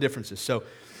some of the differences. So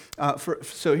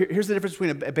here's the difference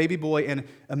between a baby boy and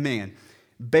a man.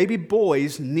 Baby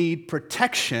boys need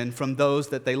protection from those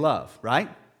that they love, right?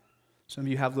 Some of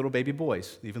you have little baby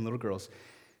boys, even little girls.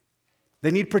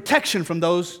 They need protection from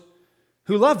those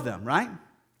who love them, right?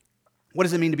 What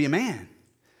does it mean to be a man?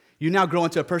 You now grow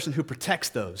into a person who protects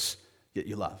those that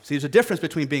you love. See, there's a difference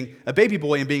between being a baby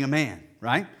boy and being a man,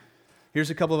 right? Here's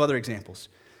a couple of other examples.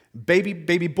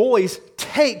 Baby boys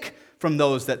take from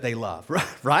those that they love,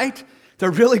 right?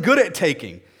 They're really good at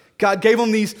taking. God gave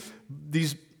them these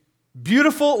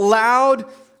Beautiful, loud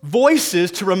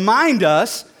voices to remind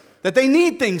us that they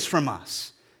need things from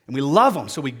us. And we love them,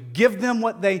 so we give them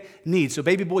what they need. So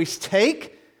baby boys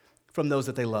take from those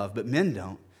that they love, but men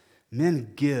don't.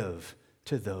 Men give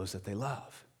to those that they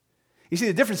love. You see,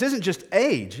 the difference isn't just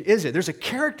age, is it? There's a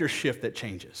character shift that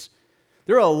changes.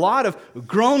 There are a lot of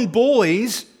grown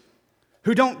boys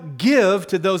who don't give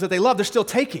to those that they love. They're still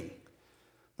taking.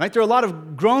 Right? There are a lot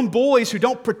of grown boys who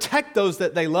don't protect those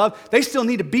that they love. They still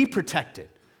need to be protected.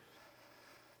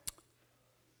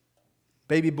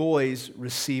 Baby boys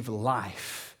receive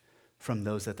life from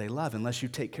those that they love. Unless you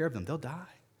take care of them, they'll die.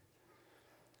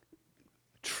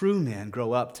 True men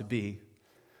grow up to be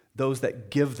those that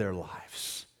give their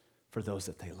lives for those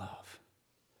that they love.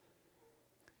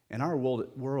 And our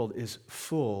world is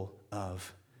full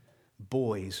of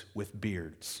boys with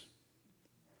beards.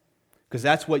 Because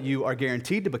that's what you are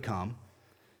guaranteed to become,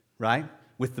 right,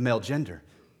 with the male gender.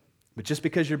 But just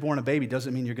because you're born a baby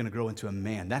doesn't mean you're going to grow into a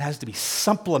man. That has to be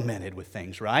supplemented with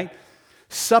things, right?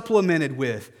 Supplemented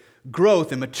with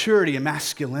growth and maturity and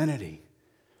masculinity.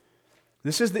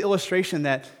 This is the illustration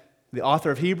that the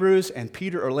author of Hebrews and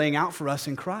Peter are laying out for us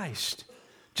in Christ.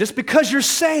 Just because you're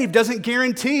saved doesn't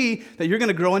guarantee that you're going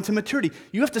to grow into maturity.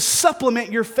 You have to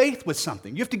supplement your faith with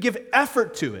something. You have to give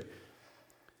effort to it.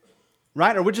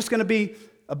 Right? Or we're just going to be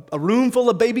a room full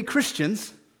of baby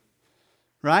Christians,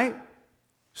 right?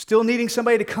 Still needing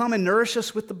somebody to come and nourish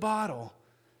us with the bottle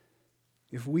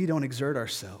if we don't exert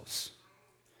ourselves.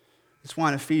 That's why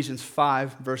in Ephesians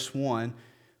 5, verse 1,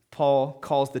 Paul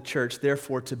calls the church,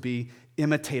 therefore, to be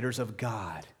imitators of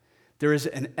God. There is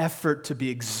an effort to be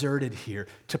exerted here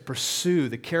to pursue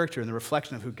the character and the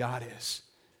reflection of who God is.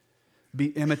 Be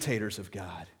imitators of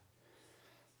God.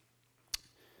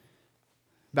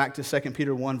 Back to 2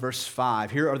 Peter 1, verse 5.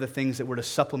 Here are the things that we're to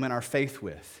supplement our faith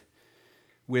with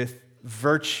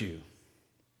virtue.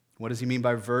 What does he mean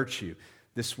by virtue?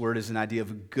 This word is an idea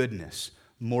of goodness,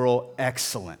 moral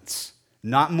excellence.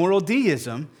 Not moral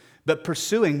deism, but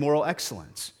pursuing moral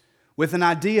excellence. With an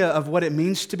idea of what it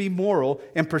means to be moral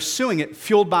and pursuing it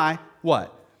fueled by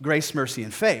what? Grace, mercy,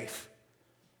 and faith.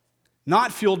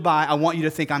 Not fueled by, I want you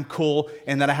to think I'm cool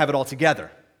and that I have it all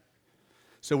together.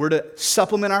 So we're to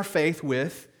supplement our faith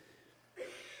with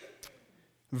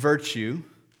virtue.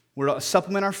 We're to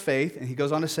supplement our faith, and he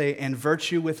goes on to say, and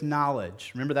virtue with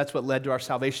knowledge. Remember, that's what led to our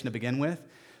salvation to begin with?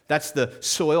 That's the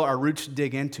soil our roots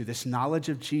dig into, this knowledge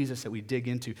of Jesus that we dig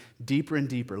into deeper and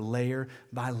deeper, layer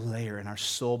by layer, and our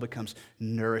soul becomes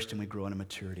nourished and we grow into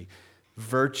maturity.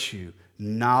 Virtue,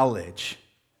 knowledge,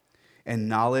 and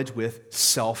knowledge with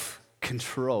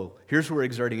self-control. Here's where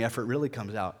exerting effort really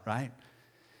comes out, right?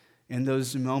 In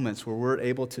those moments where we're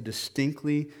able to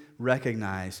distinctly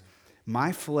recognize,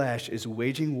 my flesh is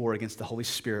waging war against the Holy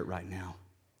Spirit right now.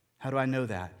 How do I know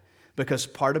that? Because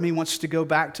part of me wants to go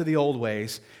back to the old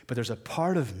ways, but there's a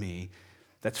part of me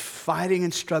that's fighting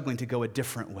and struggling to go a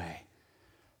different way.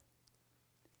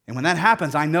 And when that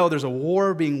happens, I know there's a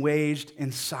war being waged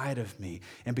inside of me.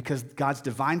 And because God's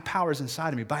divine power is inside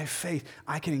of me, by faith,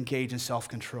 I can engage in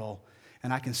self-control.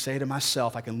 And I can say to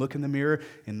myself, I can look in the mirror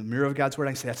of God's word,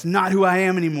 I can say, that's not who I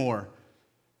am anymore.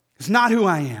 It's not who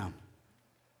I am.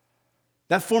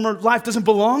 That former life doesn't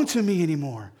belong to me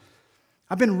anymore.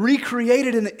 I've been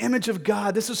recreated in the image of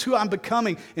God. This is who I'm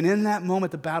becoming. And in that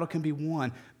moment, the battle can be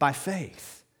won by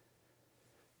faith.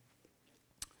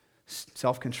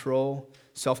 Self-control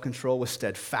with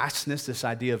steadfastness, this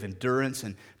idea of endurance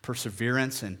and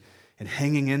perseverance and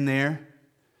hanging in there.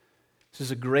 This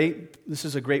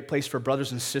is a great place for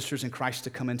brothers and sisters in Christ to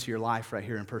come into your life right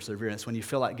here in perseverance. When you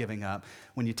feel like giving up,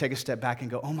 when you take a step back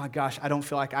and go, oh my gosh, I don't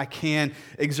feel like I can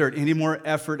exert any more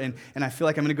effort and I feel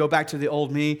like I'm going to go back to the old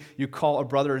me. You call a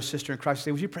brother or sister in Christ and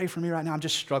say, would you pray for me right now? I'm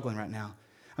just struggling right now.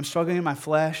 I'm struggling in my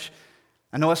flesh.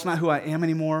 I know that's not who I am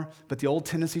anymore, but the old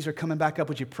tendencies are coming back up.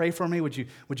 Would you pray for me? Would you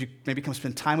maybe come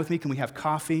spend time with me? Can we have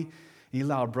coffee? And you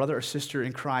allow a brother or sister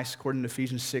in Christ, according to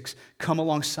Ephesians 6, come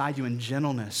alongside you in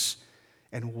gentleness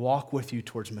and walk with you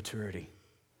towards maturity.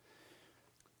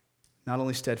 Not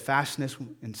only steadfastness,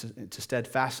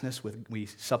 we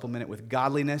supplement it with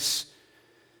godliness,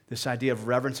 this idea of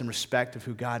reverence and respect of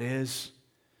who God is,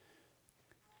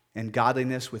 and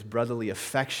godliness with brotherly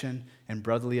affection, and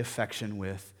brotherly affection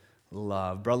with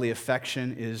love. Brotherly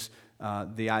affection is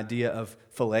the idea of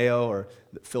phileo or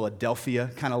Philadelphia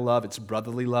kind of love. It's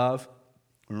brotherly love.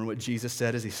 Remember what Jesus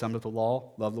said as he summed up the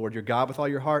law? Love the Lord your God with all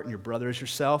your heart and your brother as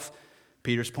yourself.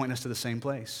 Peter's pointing us to the same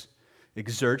place.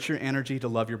 Exert your energy to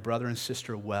love your brother and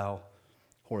sister well,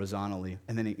 horizontally.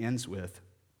 And then he ends with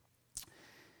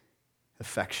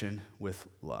affection with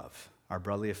love. Our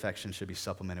brotherly affection should be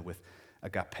supplemented with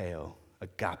agapeo,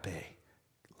 agape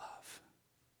love.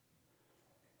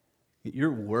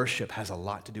 Your worship has a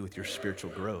lot to do with your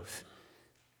spiritual growth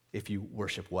if you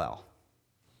worship well.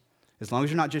 As long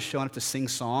as you're not just showing up to sing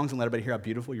songs and let everybody hear how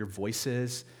beautiful your voice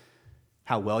is,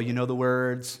 how well you know the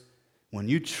words, when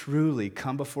you truly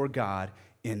come before God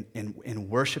in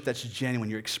worship that's genuine,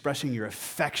 you're expressing your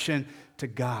affection to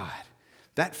God,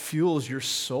 that fuels your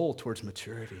soul towards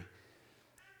maturity.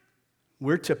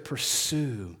 We're to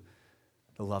pursue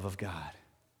the love of God.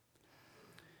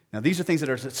 Now, these are things that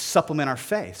are to supplement our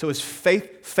faith. So is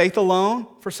faith alone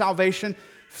for salvation?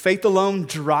 Faith alone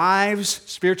drives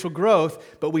spiritual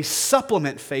growth, but we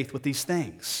supplement faith with these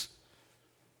things.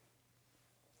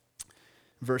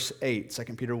 Verse 8, 2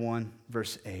 Peter 1,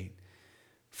 verse 8.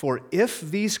 For if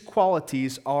these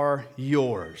qualities are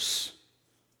yours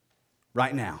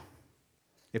right now,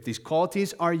 if these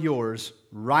qualities are yours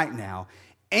right now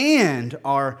and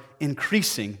are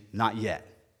increasing, not yet.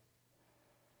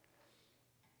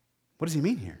 What does he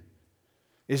mean here?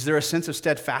 Is there a sense of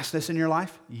steadfastness in your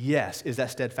life? Yes. Is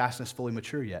that steadfastness fully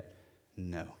mature yet?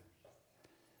 No.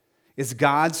 Is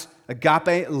God's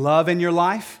agape love in your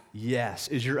life? Yes.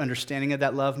 Is your understanding of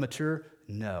that love mature?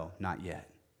 No, not yet.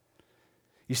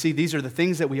 You see, these are the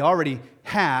things that we already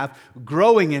have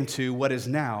growing into what is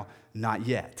now not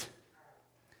yet.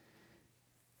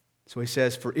 So he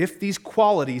says, for if these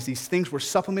qualities, these things we're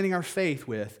supplementing our faith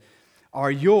with,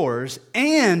 are yours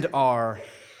and are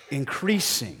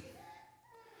increasing,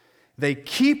 they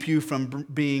keep you from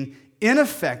being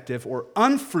ineffective or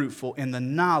unfruitful in the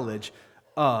knowledge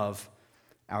of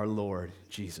our Lord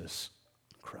Jesus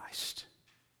Christ.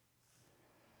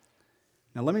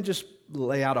 Now, let me just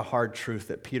lay out a hard truth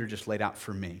that Peter just laid out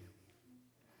for me.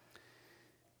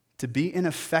 To be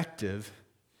ineffective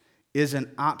is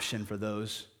an option for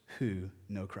those who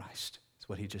know Christ. That's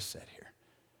what he just said here.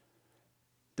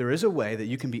 There is a way that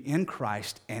you can be in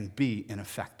Christ and be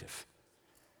ineffective.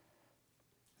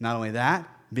 Not only that,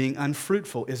 being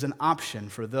unfruitful is an option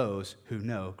for those who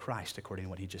know Christ, according to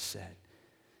what he just said.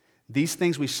 These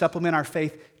things we supplement our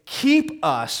faith keep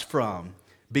us from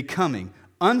becoming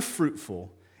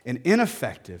unfruitful and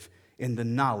ineffective in the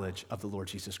knowledge of the Lord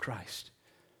Jesus Christ.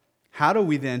 How do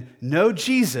we then know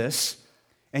Jesus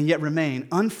and yet remain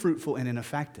unfruitful and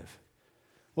ineffective?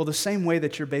 Well, the same way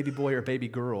that your baby boy or baby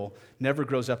girl never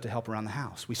grows up to help around the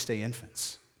house. We stay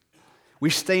infants. We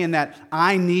stay in that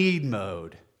I need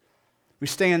mode. We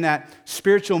stay in that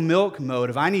spiritual milk mode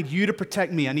of I need you to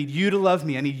protect me. I need you to love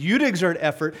me. I need you to exert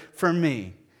effort for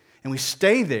me. And we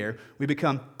stay there. We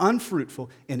become unfruitful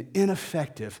and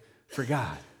ineffective for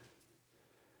God.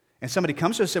 And somebody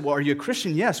comes to us and says, well, are you a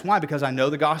Christian? Yes. Why? Because I know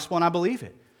the gospel and I believe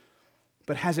it.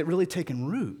 But has it really taken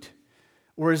root?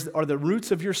 Or are the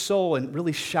roots of your soul in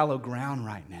really shallow ground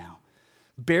right now,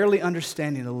 barely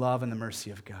understanding the love and the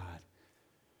mercy of God?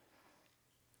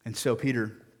 And so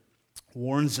Peter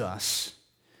warns us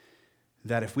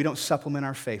that if we don't supplement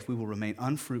our faith, we will remain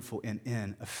unfruitful and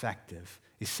ineffective,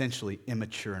 essentially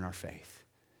immature in our faith.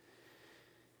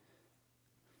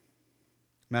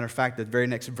 Matter of fact, the very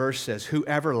next verse says,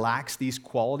 whoever lacks these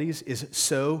qualities is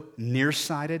so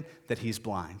nearsighted that he's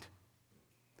blind.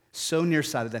 So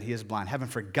nearsighted that he is blind, having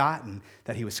forgotten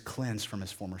that he was cleansed from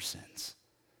his former sins.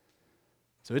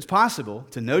 So it's possible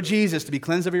to know Jesus, to be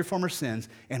cleansed of your former sins,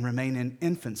 and remain in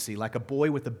infancy, like a boy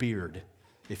with a beard,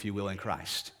 if you will, in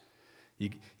Christ.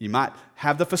 You might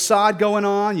have the facade going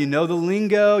on, you know the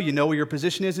lingo, you know where your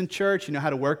position is in church, you know how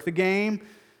to work the game,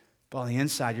 but on the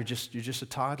inside, you're just a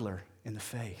toddler in the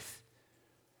faith.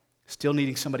 Still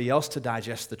needing somebody else to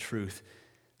digest the truth.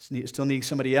 Still needing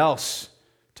somebody else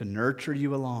to nurture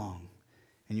you along.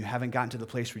 And you haven't gotten to the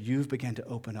place where you've begun to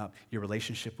open up your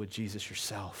relationship with Jesus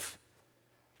yourself.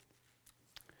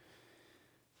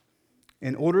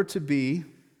 In order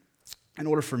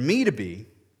for me to be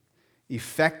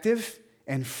effective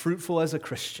and fruitful as a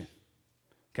Christian,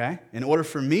 okay? In order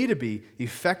for me to be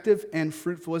effective and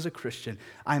fruitful as a Christian,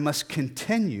 I must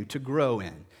continue to grow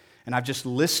in. And I've just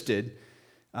listed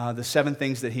the 7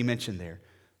 things that he mentioned there.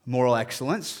 Moral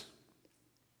excellence,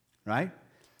 right?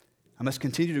 I must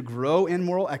continue to grow in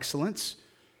moral excellence,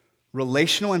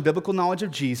 relational and biblical knowledge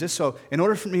of Jesus. So in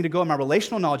order for me to grow in my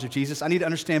relational knowledge of Jesus, I need to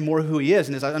understand more of who he is.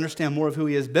 And as I understand more of who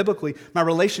he is biblically, my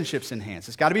relationship's enhanced.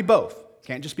 It's got to be both. It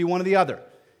can't just be one or the other.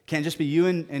 It can't just be you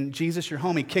and Jesus, your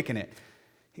homie, kicking it.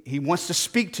 He wants to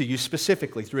speak to you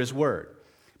specifically through his word.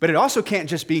 But it also can't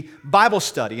just be Bible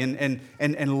study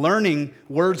and learning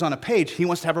words on a page. He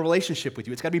wants to have a relationship with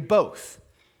you. It's got to be both.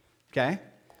 Okay?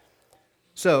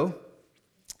 So,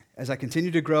 as I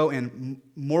continue to grow in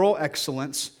moral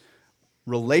excellence,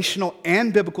 relational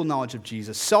and biblical knowledge of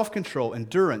Jesus, self-control,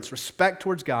 endurance, respect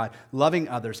towards God, loving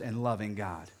others, and loving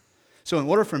God. So in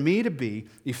order for me to be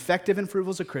effective and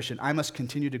fruitful as a Christian, I must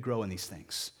continue to grow in these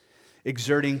things,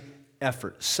 exerting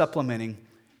effort, supplementing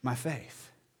my faith.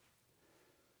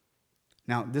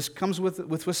 Now, this comes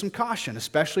with some caution,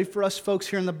 especially for us folks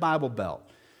here in the Bible Belt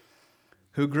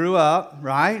who grew up,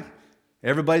 right?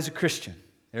 Everybody's a Christian.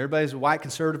 Everybody's a white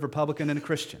conservative Republican and a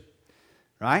Christian,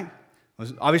 right?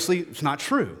 Obviously, it's not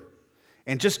true.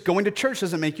 And just going to church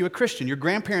doesn't make you a Christian. Your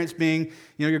grandparents being,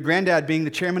 your granddad being the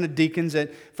chairman of deacons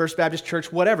at First Baptist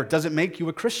Church, whatever, doesn't make you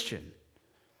a Christian.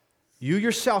 You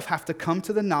yourself have to come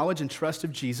to the knowledge and trust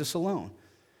of Jesus alone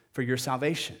for your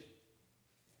salvation.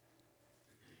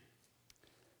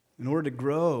 In order to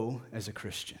grow as a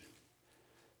Christian,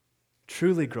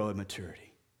 truly grow in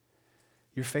maturity,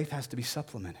 your faith has to be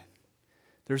supplemented.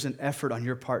 There's an effort on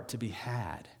your part to be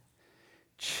had,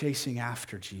 chasing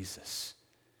after Jesus.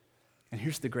 And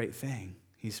here's the great thing.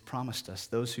 He's promised us,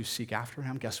 those who seek after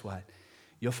him, guess what?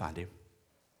 You'll find him.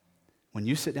 When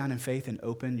you sit down in faith and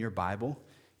open your Bible,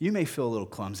 you may feel a little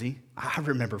clumsy. I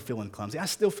remember feeling clumsy. I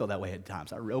still feel that way at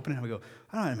times. I open it and I go,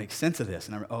 I don't know how to make sense of this.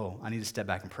 And I need to step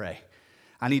back and pray.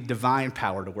 I need divine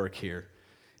power to work here.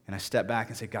 And I step back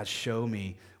and say, God, show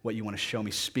me what you want to show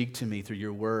me. Speak to me through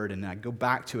your word. And I go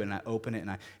back to it and I open it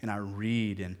and I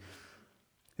read. And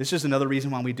this is another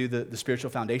reason why we do the Spiritual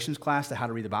Foundations class, the How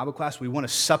to Read the Bible class. We want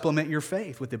to supplement your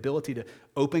faith with the ability to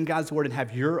open God's word and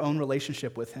have your own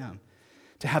relationship with him.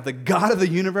 To have the God of the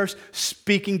universe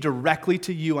speaking directly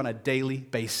to you on a daily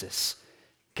basis,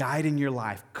 guiding your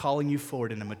life, calling you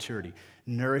forward into maturity,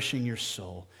 nourishing your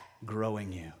soul,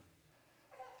 growing you.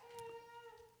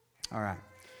 All right.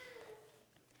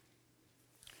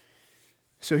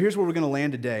 So here's where we're going to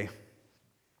land today.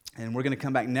 And we're going to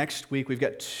come back next week. We've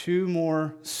got 2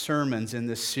 more sermons in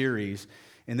this series.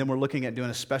 And then we're looking at doing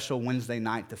a special Wednesday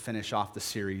night to finish off the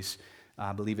series.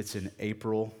 I believe it's in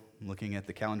April. I'm looking at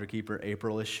the calendar keeper,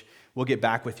 April-ish. We'll get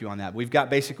back with you on that. We've got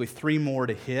basically 3 more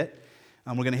to hit.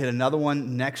 We're going to hit another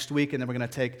one next week, and then we're going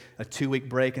to take a 2-week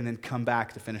break and then come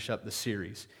back to finish up the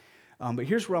series. But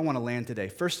here's where I want to land today.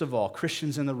 First of all,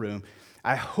 Christians in the room,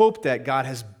 I hope that God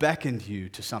has beckoned you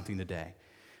to something today.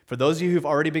 For those of you who've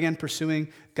already begun pursuing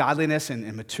godliness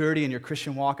and maturity in your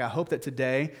Christian walk, I hope that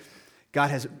today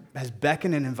God has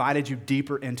beckoned and invited you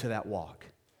deeper into that walk.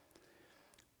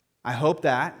 I hope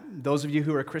that those of you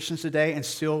who are Christians today and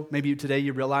still maybe today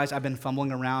you realize I've been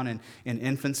fumbling around in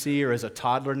infancy or as a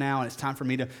toddler now and it's time for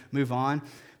me to move on.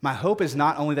 My hope is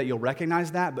not only that you'll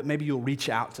recognize that, but maybe you'll reach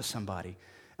out to somebody,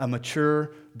 a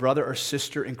mature brother or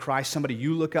sister in Christ, somebody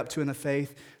you look up to in the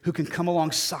faith who can come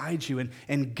alongside you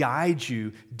and guide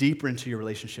you deeper into your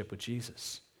relationship with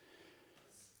Jesus.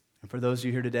 And for those of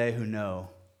you here today who know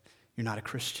you're not a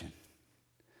Christian,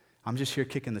 I'm just here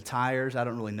kicking the tires. I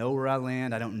don't really know where I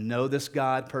land. I don't know this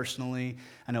God personally.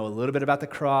 I know a little bit about the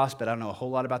cross, but I don't know a whole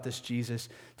lot about this Jesus.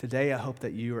 Today, I hope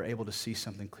that you are able to see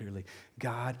something clearly.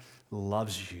 God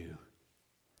loves you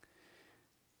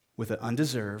with an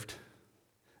undeserved,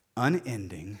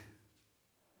 unending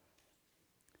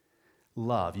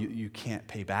love. You can't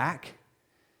pay back.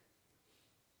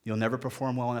 You'll never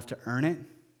perform well enough to earn it.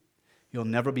 You'll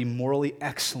never be morally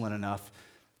excellent enough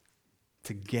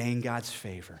to gain God's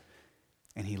favor.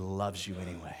 And he loves you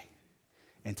anyway.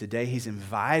 And today he's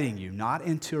inviting you not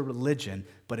into a religion,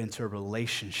 but into a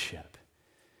relationship.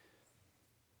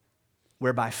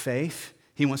 Where by faith,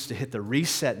 he wants to hit the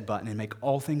reset button and make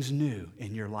all things new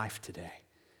in your life today.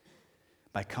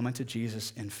 By coming to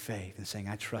Jesus in faith and saying,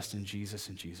 I trust in Jesus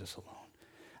and Jesus alone.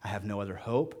 I have no other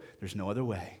hope. There's no other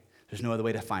way. There's no other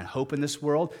way to find hope in this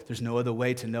world. There's no other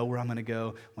way to know where I'm going to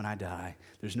go when I die.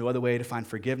 There's no other way to find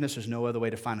forgiveness. There's no other way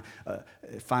to find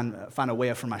a way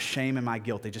out from my shame and my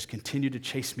guilt. They just continue to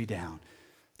chase me down.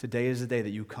 Today is the day that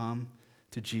you come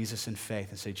to Jesus in faith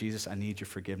and say, Jesus, I need your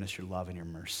forgiveness, your love, and your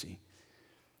mercy.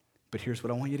 But here's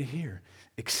what I want you to hear.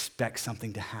 Expect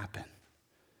something to happen.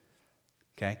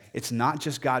 Okay? It's not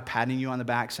just God patting you on the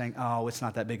back saying, oh, it's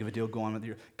not that big of a deal going with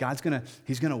you.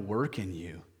 He's going to work in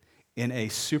you in a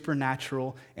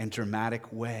supernatural and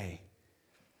dramatic way.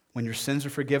 When your sins are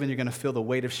forgiven, you're going to feel the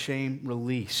weight of shame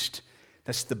released.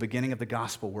 That's the beginning of the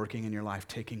gospel working in your life,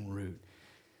 taking root.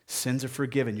 Sins are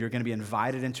forgiven. You're going to be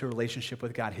invited into a relationship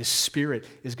with God. His Spirit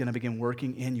is going to begin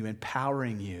working in you,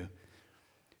 empowering you,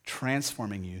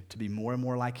 transforming you to be more and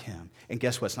more like him. And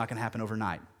guess what? It's not going to happen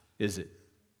overnight, is it?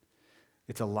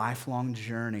 It's a lifelong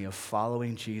journey of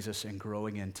following Jesus and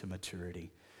growing into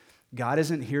maturity. God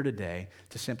isn't here today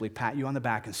to simply pat you on the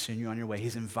back and send you on your way.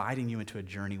 He's inviting you into a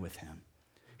journey with him.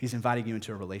 He's inviting you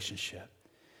into a relationship.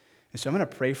 And so I'm going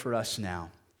to pray for us now.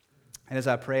 And as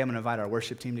I pray, I'm going to invite our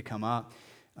worship team to come up.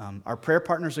 Our prayer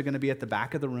partners are going to be at the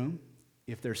back of the room.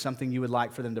 if there's something you would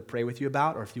like for them to pray with you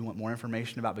about, or if you want more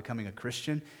information about becoming a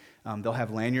Christian, they'll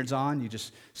have lanyards on. You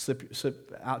just slip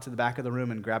out to the back of the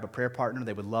room and grab a prayer partner.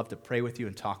 They would love to pray with you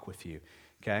and talk with you,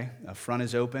 okay? Front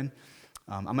is open.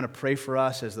 I'm going to pray for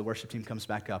us as the worship team comes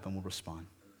back up, and we'll respond.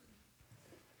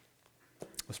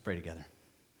 Let's pray together.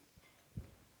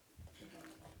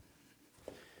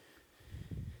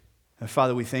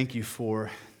 Father, we thank you for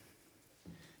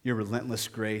your relentless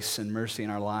grace and mercy in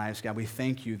our lives. God, we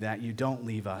thank you that you don't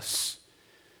leave us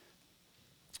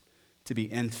to be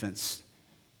infants,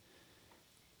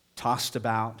 tossed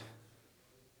about.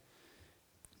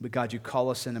 But God, you call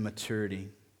us into maturity.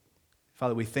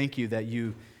 Father, we thank you that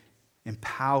you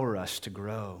empower us to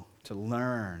grow, to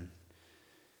learn.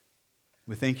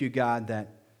 We thank you, God,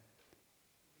 that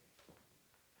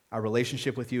our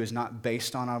relationship with you is not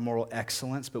based on our moral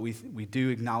excellence, but we do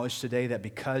acknowledge today that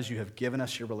because you have given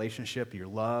us your relationship, your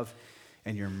love,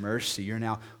 and your mercy, you're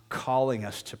now calling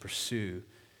us to pursue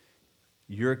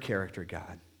your character,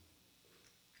 God.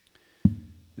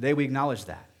 Today we acknowledge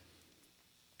that.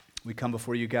 We come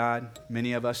before you, God,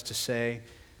 many of us to say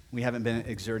we haven't been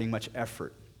exerting much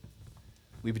effort.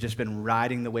 We've just been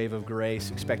riding the wave of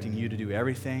grace, expecting you to do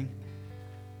everything.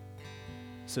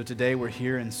 So today we're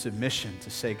here in submission to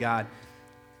say, God,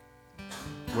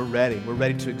 we're ready. We're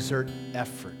ready to exert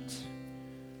effort.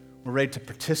 We're ready to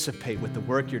participate with the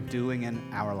work you're doing in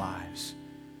our lives.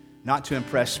 Not to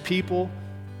impress people,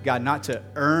 God, not to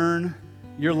earn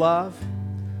your love,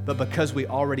 but because we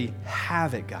already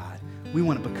have it, God, we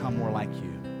want to become more like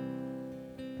you.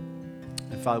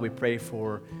 And Father, we pray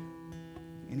for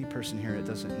any person here that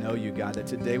doesn't know you, God, that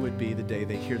today would be the day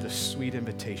they hear the sweet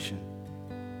invitation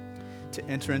to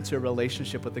enter into a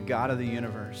relationship with the God of the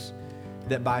universe,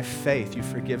 that by faith you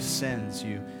forgive sins,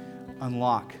 you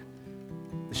unlock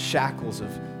the shackles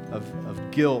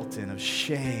of guilt and of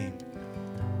shame.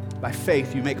 By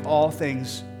faith you make all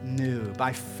things new.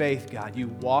 By faith, God, you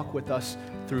walk with us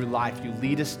through life. You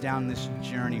lead us down this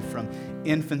journey from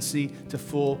infancy to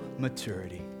full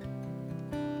maturity.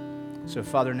 So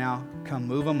Father, now come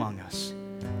move among us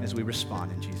as we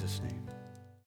respond in Jesus' name.